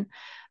engine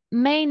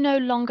may no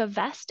longer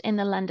vest in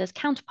the lender's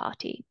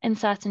counterparty in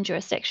certain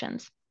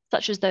jurisdictions,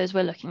 such as those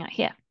we're looking at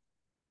here.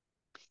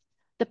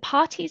 The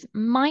parties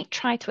might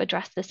try to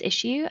address this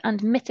issue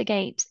and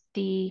mitigate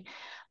the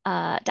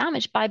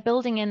damage by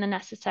building in the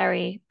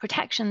necessary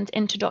protections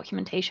into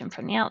documentation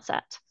from the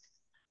outset.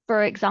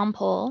 For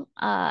example,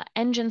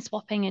 engine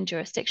swapping in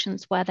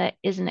jurisdictions where there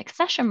is an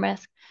accession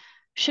risk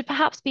should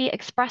perhaps be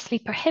expressly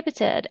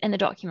prohibited in the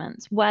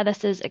documents where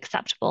this is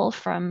acceptable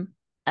from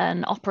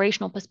an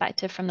operational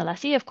perspective from the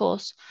lessee, of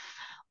course.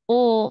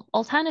 Or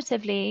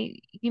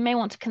alternatively, you may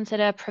want to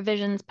consider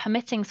provisions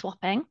permitting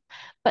swapping,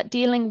 but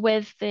dealing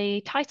with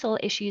the title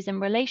issues in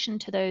relation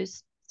to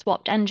those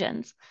swapped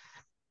engines.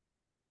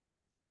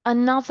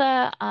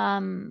 Another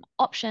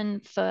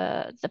option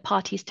for the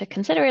parties to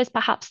consider is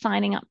perhaps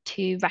signing up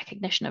to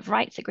recognition of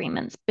rights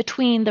agreements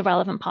between the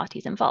relevant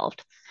parties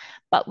involved,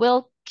 but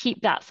we'll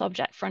keep that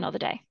subject for another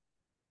day.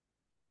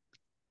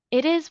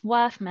 It is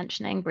worth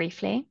mentioning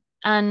briefly,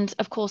 and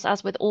of course,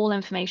 as with all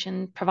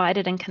information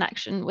provided in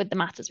connection with the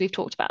matters we've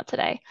talked about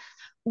today,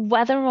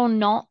 whether or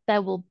not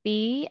there will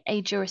be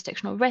a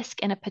jurisdictional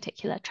risk in a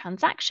particular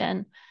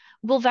transaction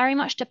will very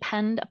much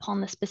depend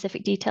upon the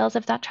specific details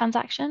of that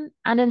transaction,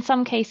 and in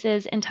some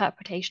cases,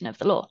 interpretation of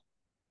the law.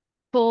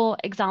 For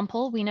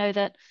example, we know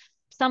that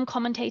some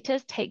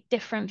commentators take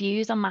different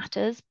views on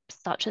matters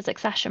such as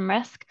accession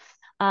risk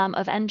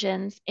of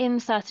engines in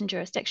certain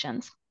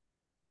jurisdictions.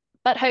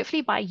 But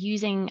hopefully by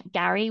using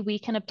GARI, we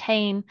can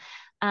obtain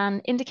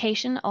an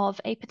indication of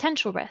a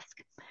potential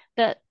risk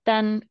that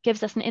then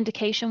gives us an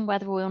indication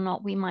whether or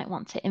not we might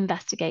want to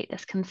investigate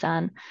this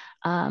concern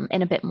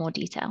in a bit more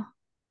detail.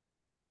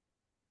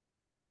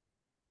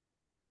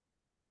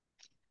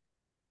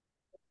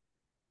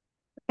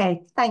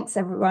 Okay, thanks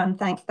everyone.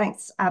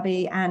 Thanks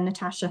Abby and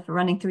Natasha for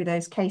running through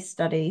those case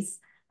studies.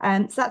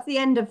 So that's the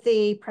end of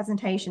the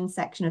presentation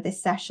section of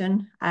this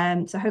session.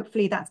 So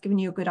hopefully that's given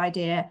you a good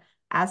idea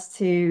as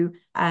to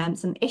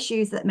some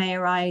issues that may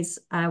arise,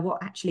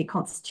 what actually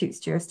constitutes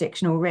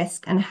jurisdictional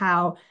risk, and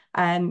how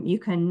you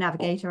can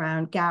navigate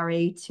around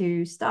GARI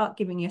to start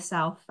giving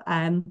yourself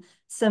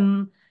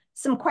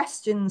some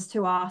questions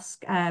to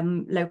ask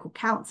local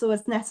council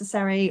as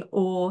necessary,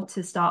 or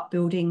to start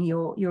building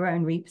your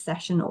own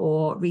repossession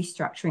or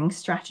restructuring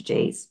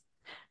strategies.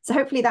 So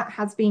hopefully that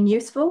has been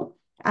useful.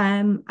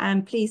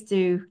 And please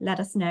do let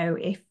us know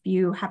if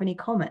you have any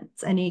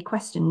comments, any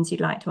questions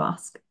you'd like to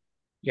ask.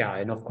 Yeah,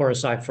 and of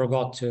course, I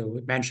forgot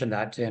to mention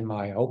that in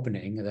my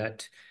opening,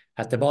 that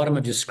at the bottom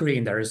of the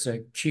screen, there is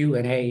a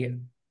Q&A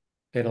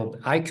little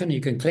icon.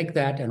 You can click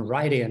that and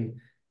write in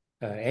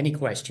any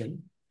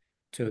question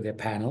to the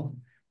panel,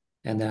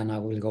 and then I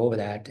will go over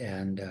that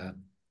and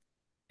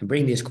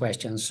bring these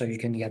questions so you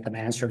can get them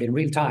answered in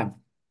real time.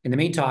 In the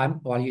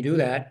meantime, while you do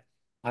that,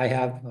 I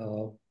have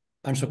a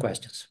bunch of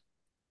questions.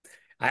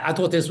 I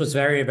thought this was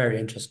very, very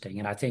interesting,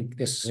 and I think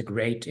this is a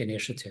great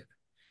initiative.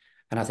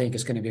 And I think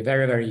it's going to be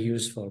very, very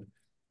useful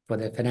for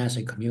the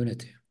financing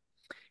community.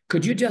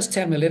 Could you just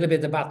tell me a little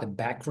bit about the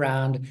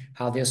background,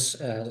 how this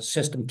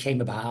system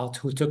came about,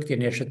 who took the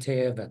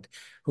initiative, and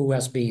who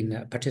has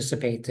been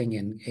participating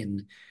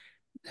in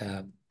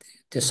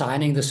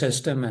designing the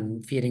system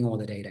and feeding all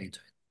the data into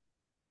it?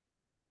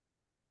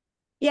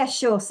 Yeah,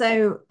 sure.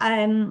 So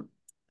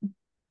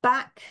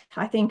back,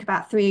 I think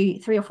about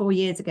three or 4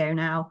 years ago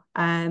now,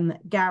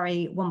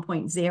 GARI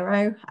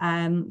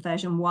 1.0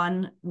 version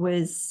 1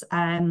 was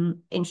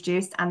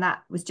introduced, and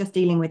that was just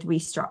dealing with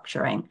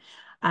restructuring.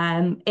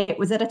 It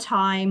was at a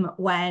time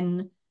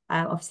when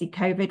obviously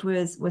COVID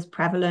was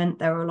prevalent.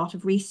 There were a lot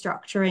of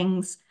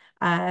restructurings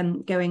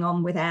going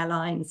on with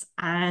airlines,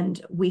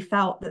 and we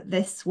felt that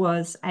this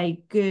was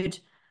a good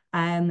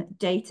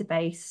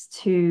database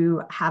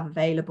to have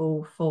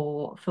available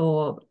for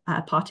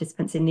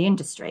participants in the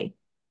industry.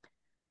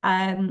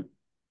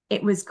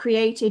 It was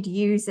created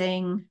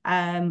using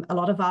a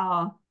lot of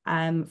our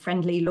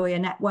friendly lawyer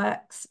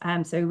networks,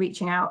 so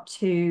reaching out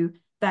to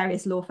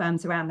various law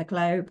firms around the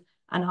globe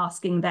and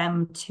asking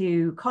them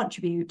to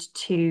contribute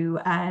to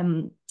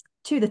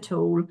the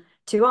tool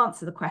to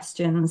answer the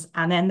questions.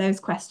 And then those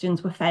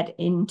questions were fed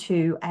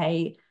into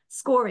a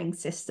scoring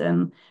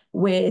system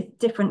with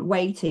different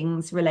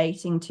weightings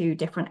relating to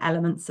different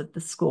elements of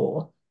the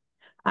score.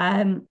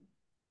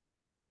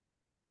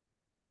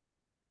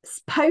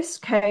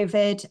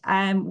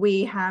 Post-COVID,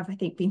 we have, I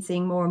think, been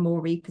seeing more and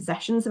more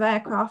repossessions of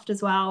aircraft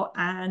as well.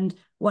 And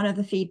one of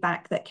the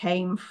feedback that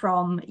came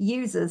from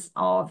users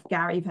of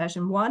GARI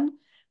version 1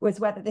 was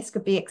whether this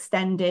could be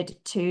extended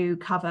to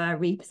cover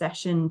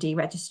repossession,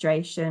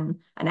 deregistration,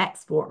 and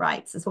export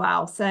rights as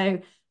well.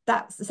 So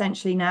that's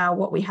essentially now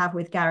what we have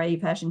with GARI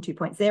version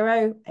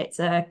 2.0. It's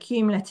a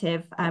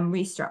cumulative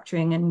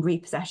restructuring and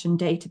repossession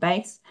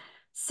database.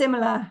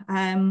 Similar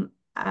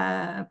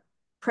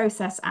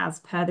process as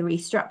per the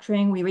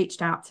restructuring. We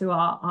reached out to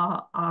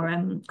our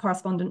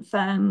correspondent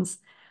firms,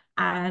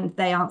 and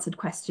they answered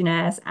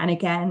questionnaires. And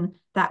again,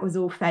 that was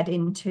all fed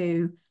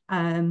into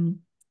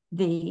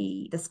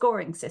the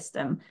scoring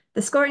system.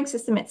 The scoring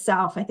system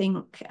itself, I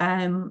think,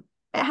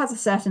 it has a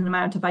certain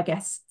amount of, I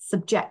guess,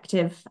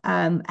 subjective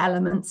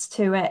elements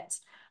to it,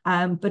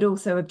 but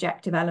also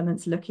objective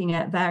elements looking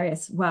at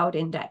various world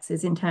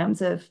indexes in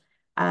terms of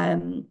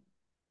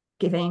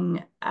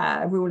giving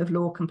rule of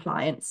law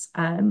compliance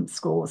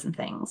scores and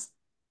things.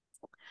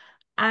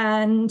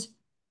 And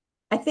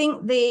I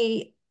think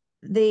the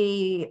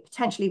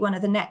potentially one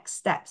of the next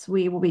steps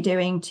we will be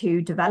doing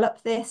to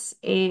develop this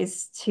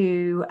is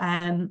to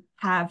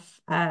have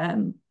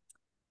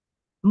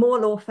more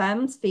law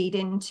firms feed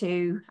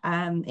into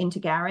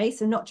GARI.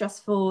 So not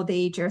just for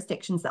the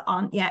jurisdictions that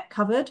aren't yet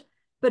covered,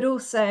 but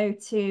also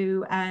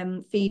to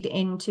feed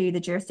into the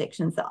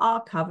jurisdictions that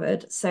are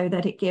covered so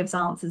that it gives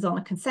answers on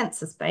a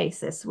consensus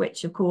basis,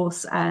 which of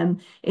course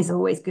is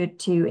always good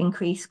to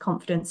increase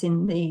confidence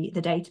in the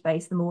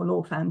database, the more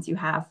law firms you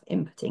have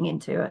inputting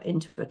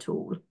into a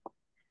tool.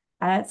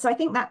 So I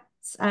think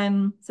that's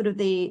sort of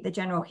the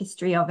general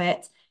history of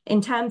it.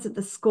 In terms of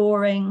the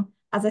scoring,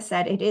 as I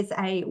said, it is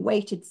a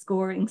weighted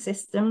scoring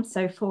system.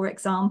 So for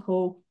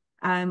example,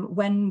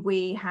 when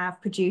we have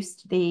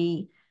produced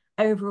the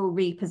overall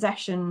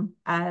repossession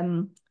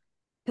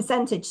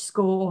percentage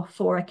score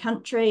for a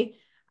country,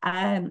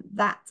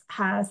 that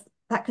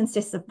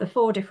consists of the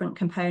 4 different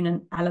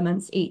component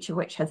elements, each of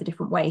which has a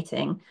different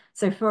weighting.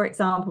 So for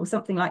example,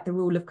 something like the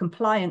rule of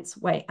compliance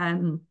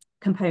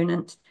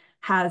component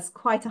has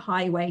quite a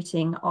high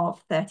weighting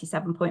of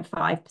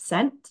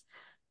 37.5%,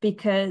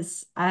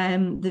 because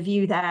the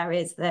view there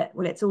is that,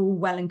 well, it's all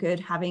well and good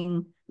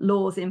having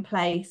laws in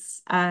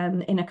place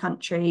in a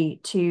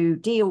country to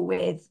deal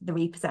with the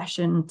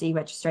repossession,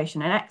 deregistration,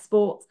 and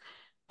export.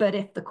 But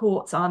if the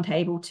courts aren't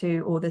able to,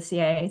 or the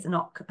CAAs are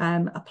not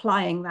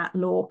applying that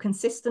law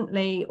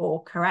consistently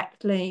or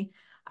correctly,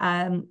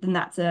 then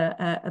that's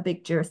a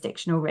big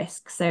jurisdictional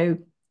risk. So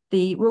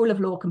the rule of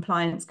law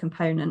compliance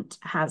component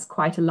has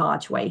quite a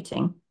large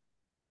weighting.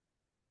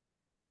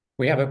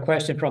 We have a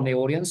question from the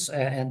audience,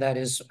 and that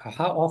is,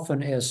 how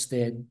often is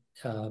the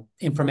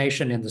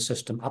information in the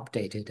system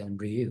updated and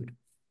reviewed?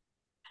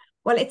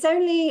 Well, it's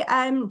only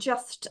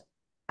just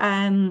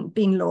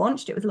been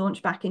launched. It was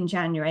launched back in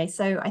January.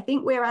 So I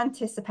think we're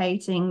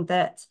anticipating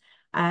that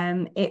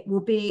it will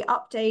be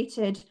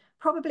updated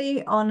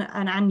probably on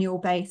an annual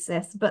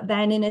basis. But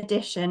then in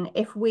addition,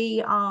 if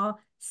we are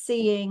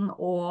seeing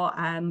or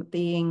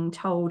being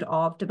told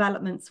of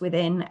developments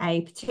within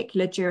a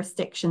particular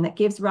jurisdiction that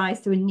gives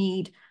rise to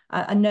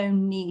a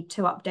known need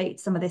to update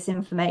some of this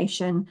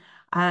information,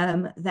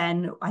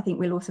 then I think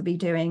we'll also be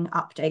doing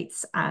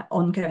updates,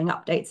 ongoing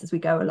updates as we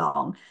go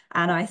along.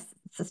 And I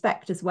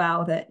suspect as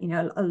well that, you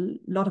know, a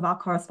lot of our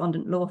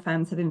correspondent law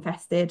firms have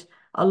invested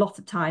a lot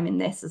of time in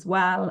this as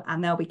well,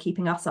 and they'll be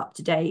keeping us up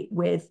to date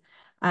with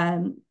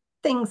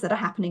things that are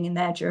happening in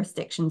their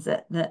jurisdictions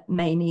that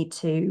may need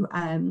to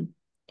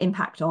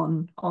impact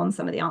on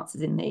some of the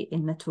answers in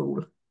the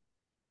tool.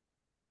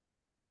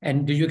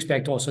 And do you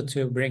expect also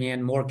to bring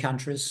in more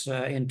countries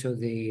into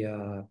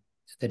the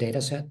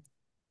data set?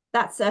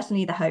 That's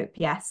certainly the hope,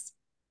 yes.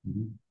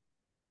 Mm-hmm.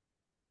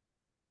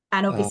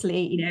 And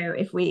obviously, you know,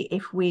 if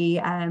we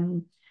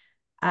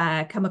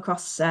come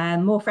across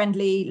more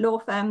friendly law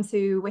firms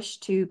who wish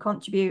to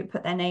contribute,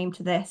 put their name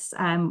to this,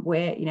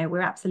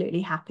 we're absolutely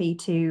happy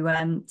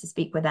to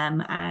speak with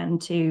them and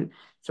to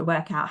sort of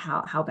work out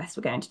how best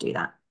we're going to do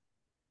that.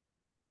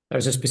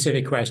 There's a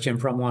specific question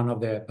from one of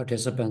the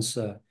participants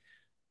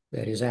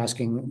that is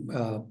asking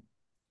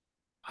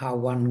how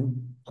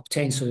one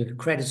obtains a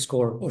credit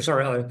score, or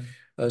sorry,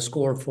 a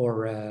score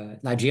for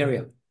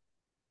Nigeria,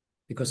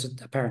 because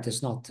it apparently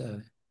is not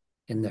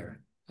in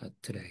there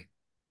today.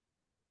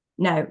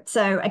 No.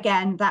 So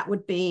again, that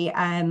would be,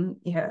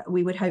 you know,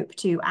 we would hope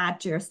to add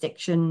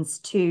jurisdictions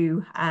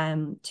to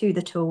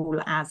the tool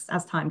as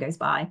time goes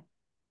by.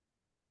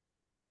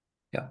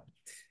 Yeah.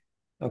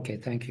 Okay,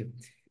 thank you.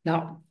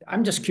 Now,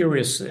 I'm just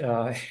curious,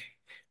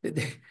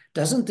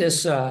 doesn't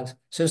this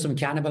system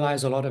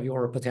cannibalize a lot of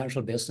your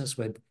potential business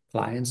with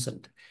clients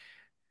and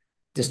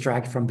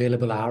distract from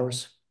billable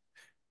hours?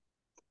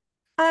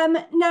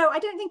 No, I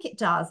don't think it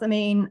does. I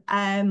mean,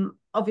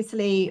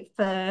 obviously,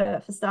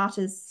 for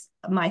starters,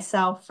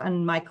 myself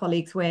and my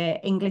colleagues, we're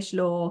English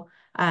law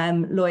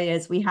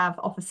lawyers. We have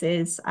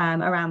offices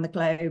around the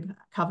globe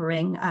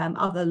covering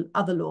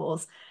other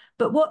laws.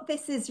 But what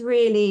this is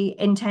really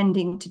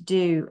intending to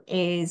do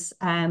is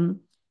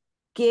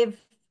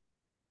give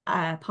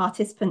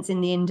participants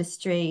in the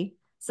industry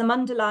some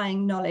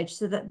underlying knowledge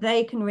so that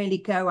they can really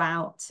go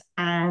out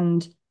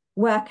and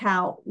work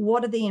out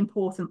what are the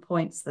important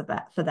points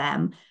for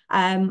them.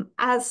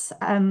 As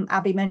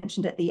Abby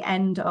mentioned at the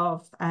end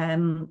of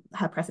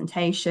her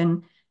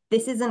presentation,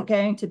 this isn't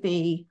going to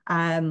be,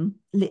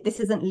 this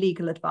isn't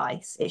legal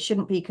advice. It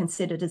shouldn't be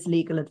considered as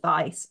legal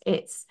advice.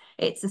 It's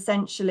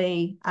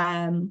essentially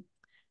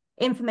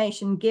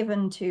information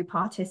given to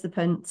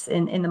participants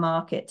in the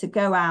market to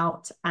go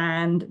out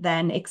and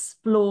then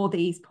explore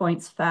these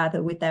points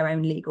further with their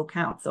own legal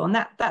counsel.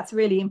 And that's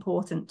really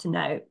important to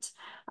note,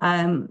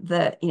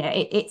 that, you know,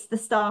 it's the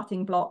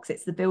starting blocks,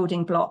 it's the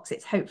building blocks,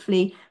 it's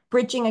hopefully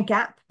bridging a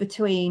gap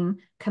between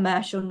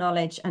commercial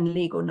knowledge and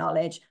legal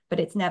knowledge,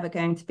 but it's never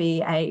going to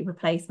be a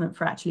replacement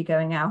for actually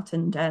going out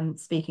and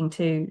speaking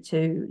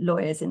to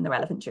lawyers in the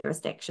relevant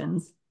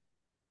jurisdictions.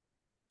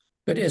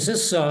 But is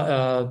this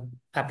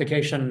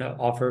application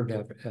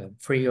offered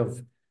free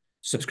of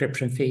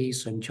subscription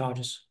fees and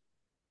charges?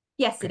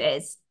 Yes, it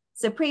is.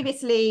 So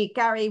previously,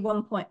 GARI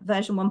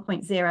version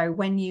 1.0,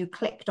 when you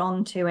clicked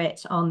onto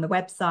it on the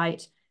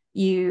website,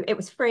 it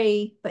was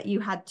free, but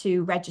you had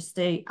to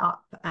register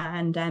up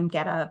and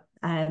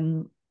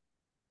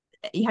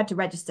you had to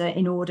register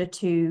in order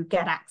to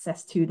get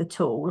access to the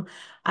tool,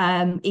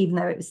 even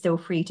though it was still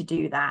free to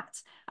do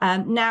that.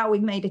 Now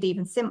we've made it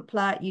even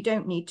simpler. You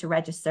don't need to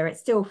register. It's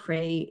still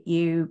free.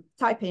 You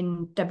type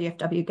in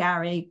WFW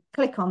GARI,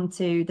 click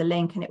onto the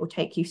link, and it will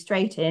take you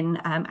straight in,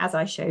 as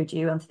I showed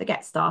you, onto the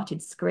Get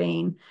Started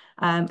screen,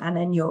 and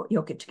then you're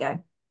good to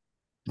go.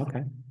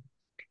 Okay.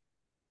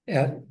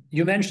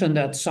 You mentioned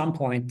at some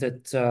point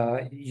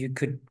that you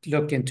could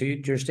look into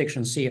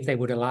jurisdictions, see if they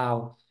would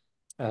allow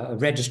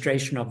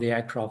registration of the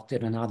aircraft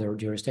in another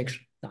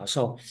jurisdiction.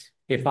 So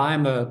if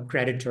I'm a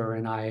creditor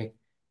and I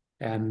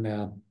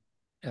am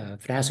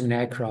financing an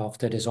aircraft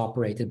that is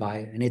operated by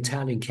an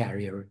Italian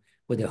carrier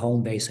with a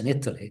home base in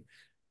Italy,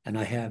 and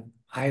I have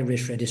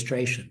Irish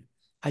registration,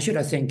 how should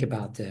I think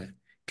about the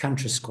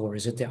country score?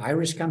 Is it the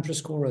Irish country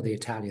score or the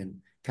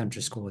Italian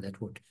country score that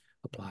would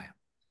apply?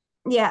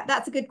 Yeah,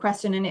 that's a good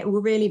question, and it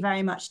will really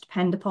very much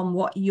depend upon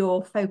what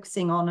you're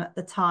focusing on at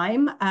the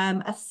time.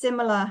 A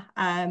similar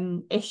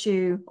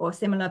issue or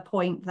similar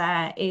point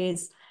there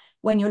is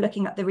when you're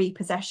looking at the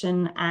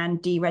repossession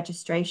and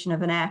deregistration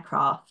of an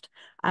aircraft.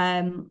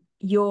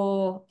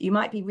 You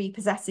might be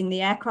repossessing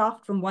the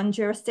aircraft from one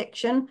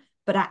jurisdiction,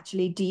 but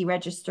actually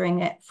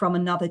deregistering it from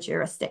another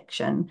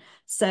jurisdiction.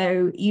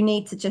 So you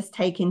need to just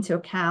take into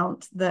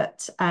account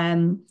that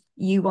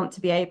you want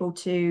to be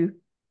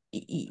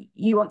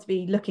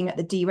looking at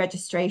the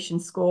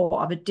deregistration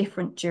score of a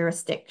different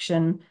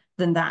jurisdiction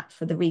than that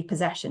for the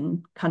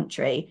repossession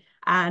country.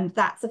 And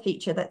that's a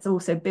feature that's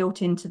also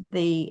built into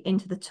the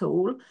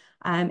tool.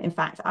 In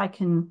fact,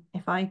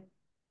 if I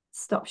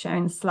stop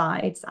sharing the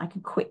slides, I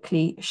can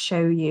quickly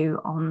show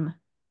you on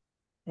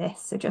this.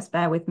 So just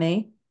bear with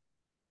me.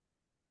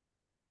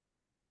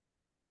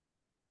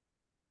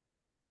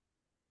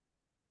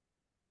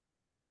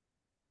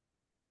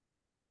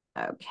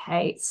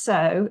 Okay,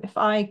 so if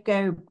I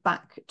go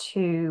back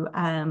to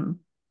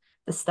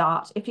the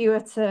start, if you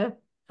were to,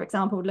 for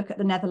example, look at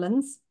the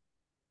Netherlands,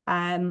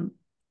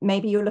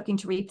 maybe you're looking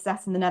to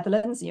repossess in the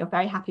Netherlands and you're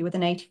very happy with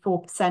an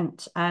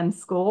 84%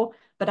 score,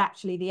 but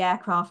actually the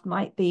aircraft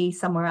might be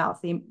somewhere else.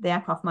 The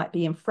aircraft might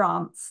be in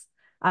France.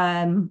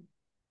 Sorry,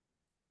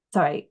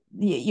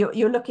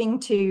 you're looking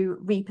to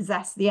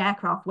repossess the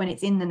aircraft when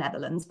it's in the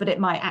Netherlands, but it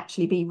might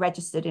actually be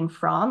registered in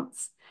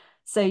France.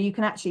 So you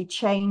can actually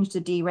change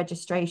the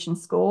deregistration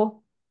score,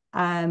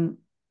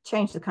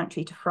 change the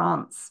country to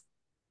France.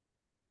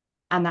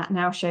 And that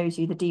now shows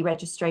you the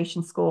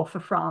deregistration score for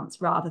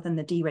France rather than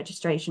the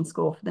deregistration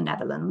score for the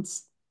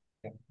Netherlands.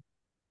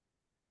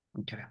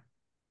 Okay.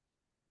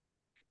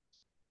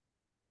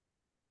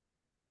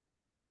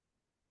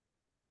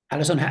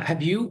 Alison,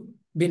 have you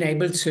been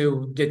able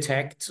to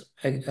detect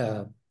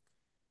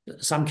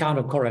some kind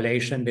of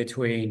correlation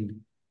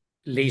between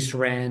lease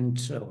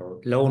rent or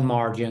loan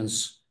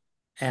margins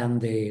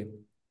and the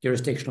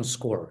jurisdictional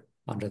score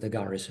under the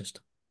GARI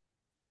system?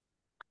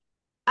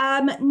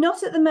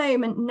 Not at the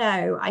moment,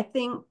 no. I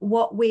think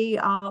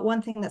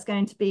one thing that's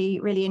going to be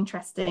really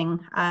interesting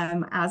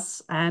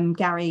as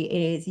GARI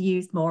is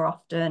used more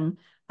often,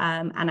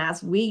 and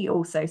as we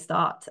also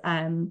start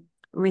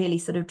really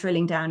sort of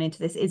drilling down into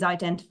this, is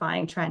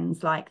identifying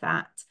trends like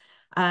that.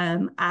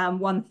 And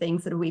one thing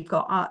sort of we've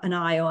got an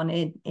eye on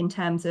in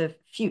terms of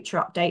future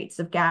updates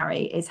of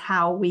GARI is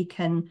how we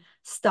can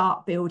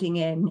start building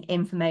in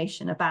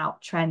information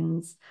about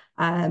trends,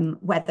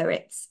 whether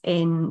it's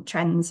in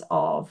trends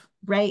of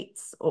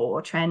rates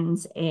or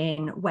trends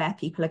in where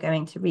people are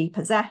going to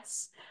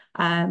repossess,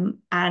 and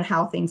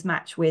how things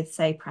match with,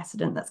 say,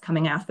 precedent that's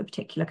coming out of a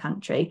particular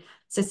country.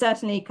 So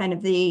certainly kind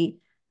of the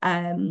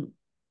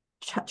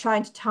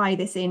trying to tie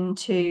this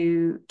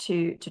into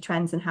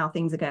trends and how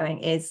things are going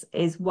is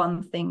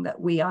one thing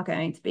that we are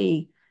going to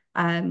be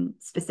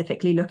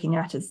specifically looking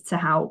at as to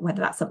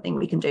whether that's something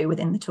we can do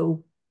within the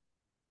tool.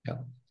 Yeah.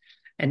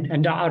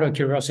 And out of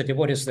curiosity,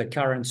 what is the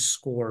current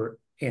score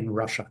in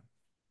Russia?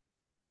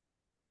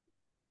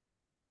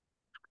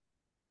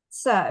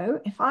 So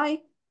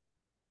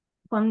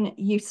one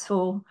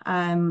useful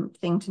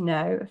thing to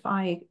know, if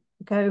I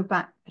go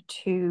back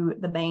to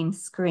the main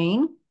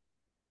screen,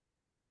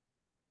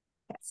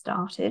 get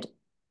started.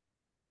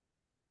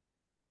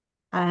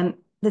 There's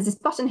this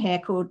button here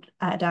called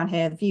down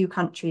here, the View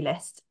Country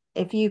List.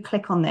 If you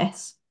click on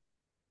this,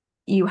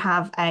 you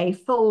have a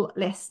full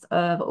list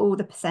of all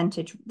the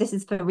percentage. This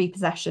is for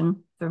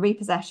repossession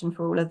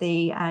for all of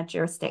the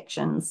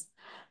jurisdictions.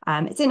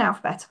 It's in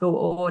alphabetical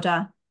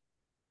order,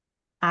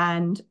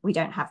 and we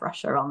don't have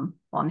Russia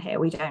on here.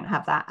 We don't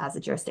have that as a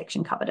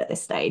jurisdiction covered at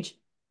this stage.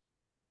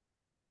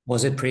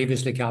 Was it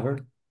previously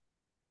covered?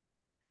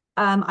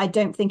 I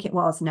don't think it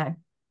was, no.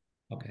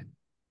 Okay.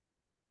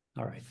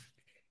 All right.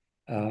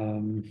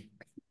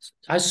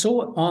 I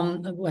saw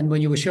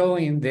when you were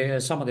showing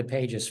some of the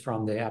pages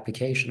from the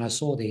application, I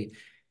saw the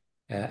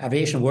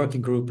Aviation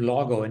Working Group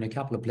logo in a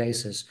couple of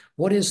places.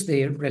 What is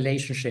the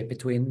relationship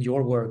between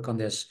your work on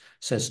this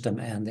system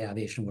and the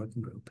Aviation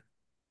Working Group?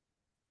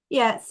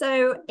 Yeah,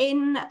 so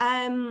in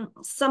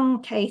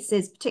some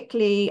cases,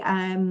 particularly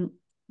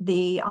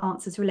the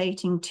answers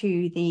relating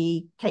to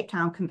the Cape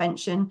Town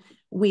Convention,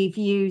 we've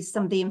used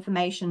some of the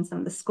information, some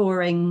of the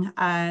scoring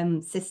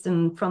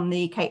system from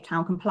the Cape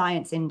Town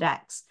Compliance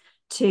Index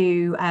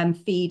to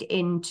feed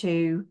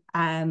into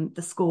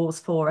the scores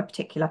for a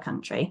particular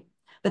country.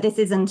 But this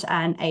isn't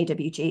an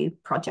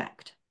AWG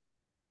project.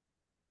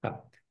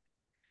 Oh.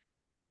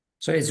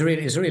 So it's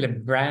really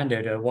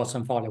branded a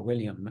Watson Farley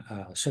William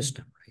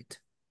system, right?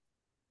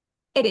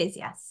 It is,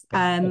 yes.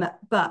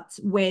 But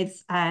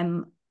with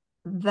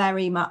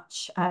very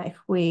much, if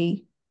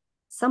we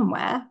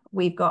somewhere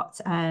we've got,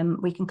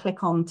 we can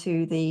click on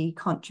to the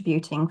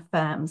contributing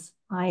firms.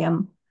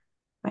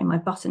 My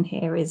button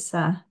here is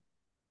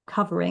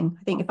covering.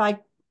 I think if I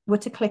were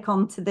to click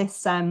onto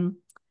this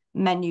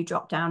menu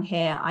drop down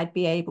here, I'd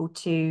be able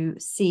to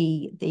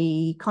see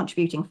the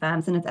contributing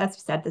firms. And as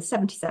we said, there's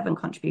 77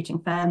 contributing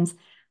firms,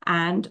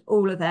 and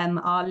all of them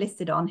are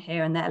listed on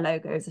here and their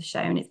logos are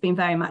shown. It's been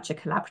very much a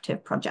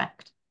collaborative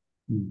project.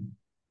 Mm.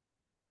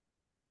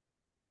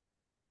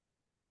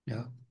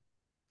 Yeah.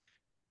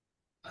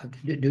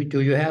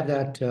 Do you have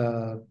that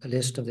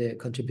list of the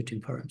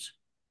contributing firms?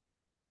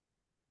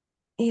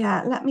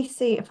 Yeah, let me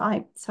see if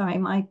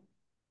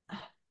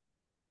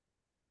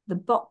the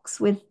box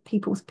with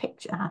people's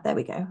picture. There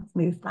we go. I've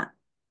moved that.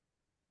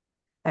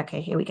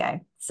 Okay, here we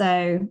go.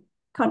 So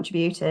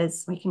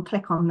contributors, we can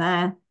click on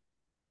there.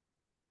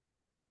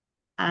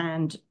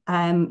 And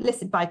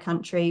listed by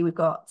country, we've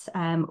got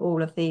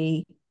all of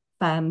the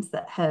firms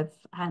that have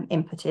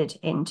inputted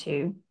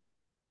into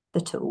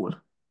the tool.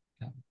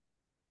 Yeah.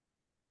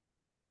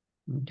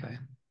 Okay.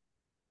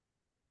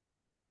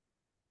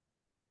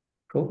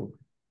 Cool.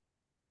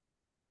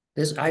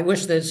 I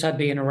wish this had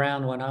been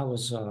around when I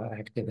was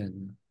active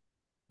in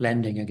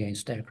lending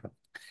against aircraft.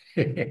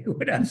 It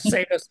would have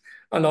saved us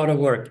a lot of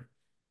work.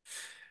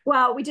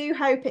 Well, we do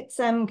hope it's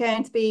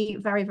going to be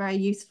very, very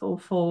useful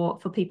for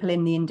people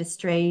in the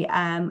industry,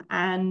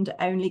 and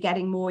only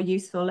getting more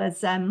useful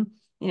as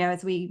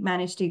as we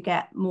manage to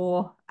get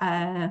more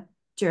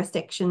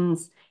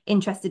jurisdictions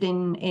interested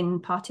in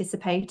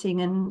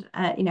participating. And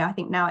I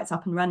think now it's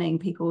up and running,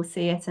 people will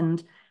see it,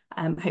 and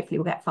hopefully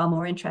we'll get far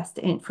more interest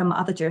from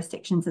other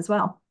jurisdictions as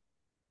well.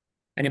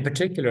 And in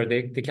particular,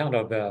 the kind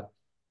of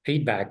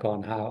feedback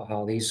on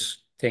how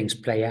these things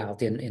play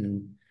out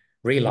in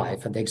real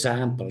life, and the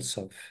examples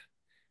of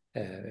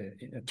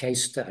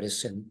case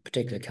studies in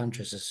particular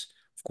countries is,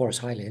 of course,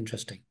 highly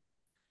interesting.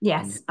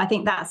 Yes, I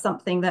think that's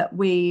something that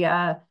we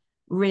are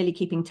really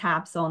keeping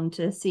tabs on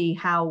to see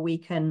how we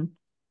can,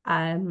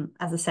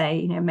 as I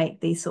say,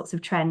 make these sorts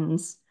of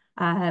trends,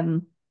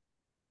 how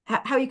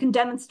you can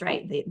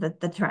demonstrate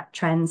the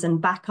trends and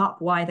back up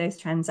why those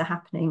trends are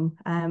happening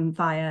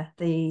via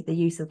the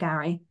use of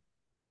GARI.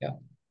 Yeah.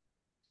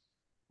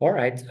 All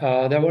right.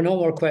 There were no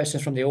more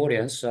questions from the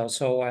audience,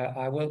 so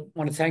I will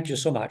want to thank you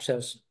so much. That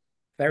was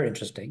very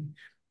interesting.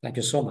 Thank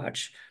you so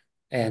much.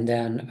 And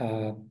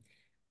then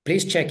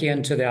please check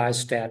into the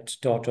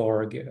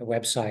ISTAT.org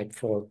website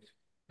for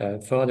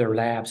further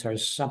labs.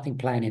 There's something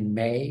planned in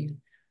May,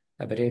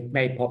 but it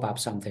may pop up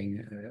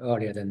something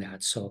earlier than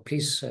that. So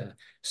please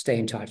stay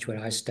in touch with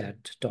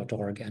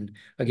ISTAT.org. And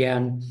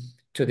again,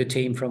 to the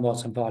team from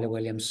Watson Parley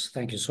Williams,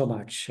 thank you so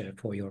much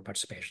for your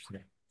participation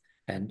today.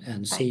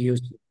 And see you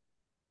soon.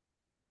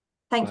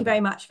 Thank you very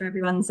much for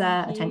everyone's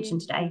attention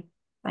today.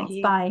 Thanks.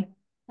 Bye.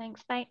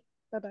 Thanks. Bye.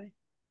 Bye-bye.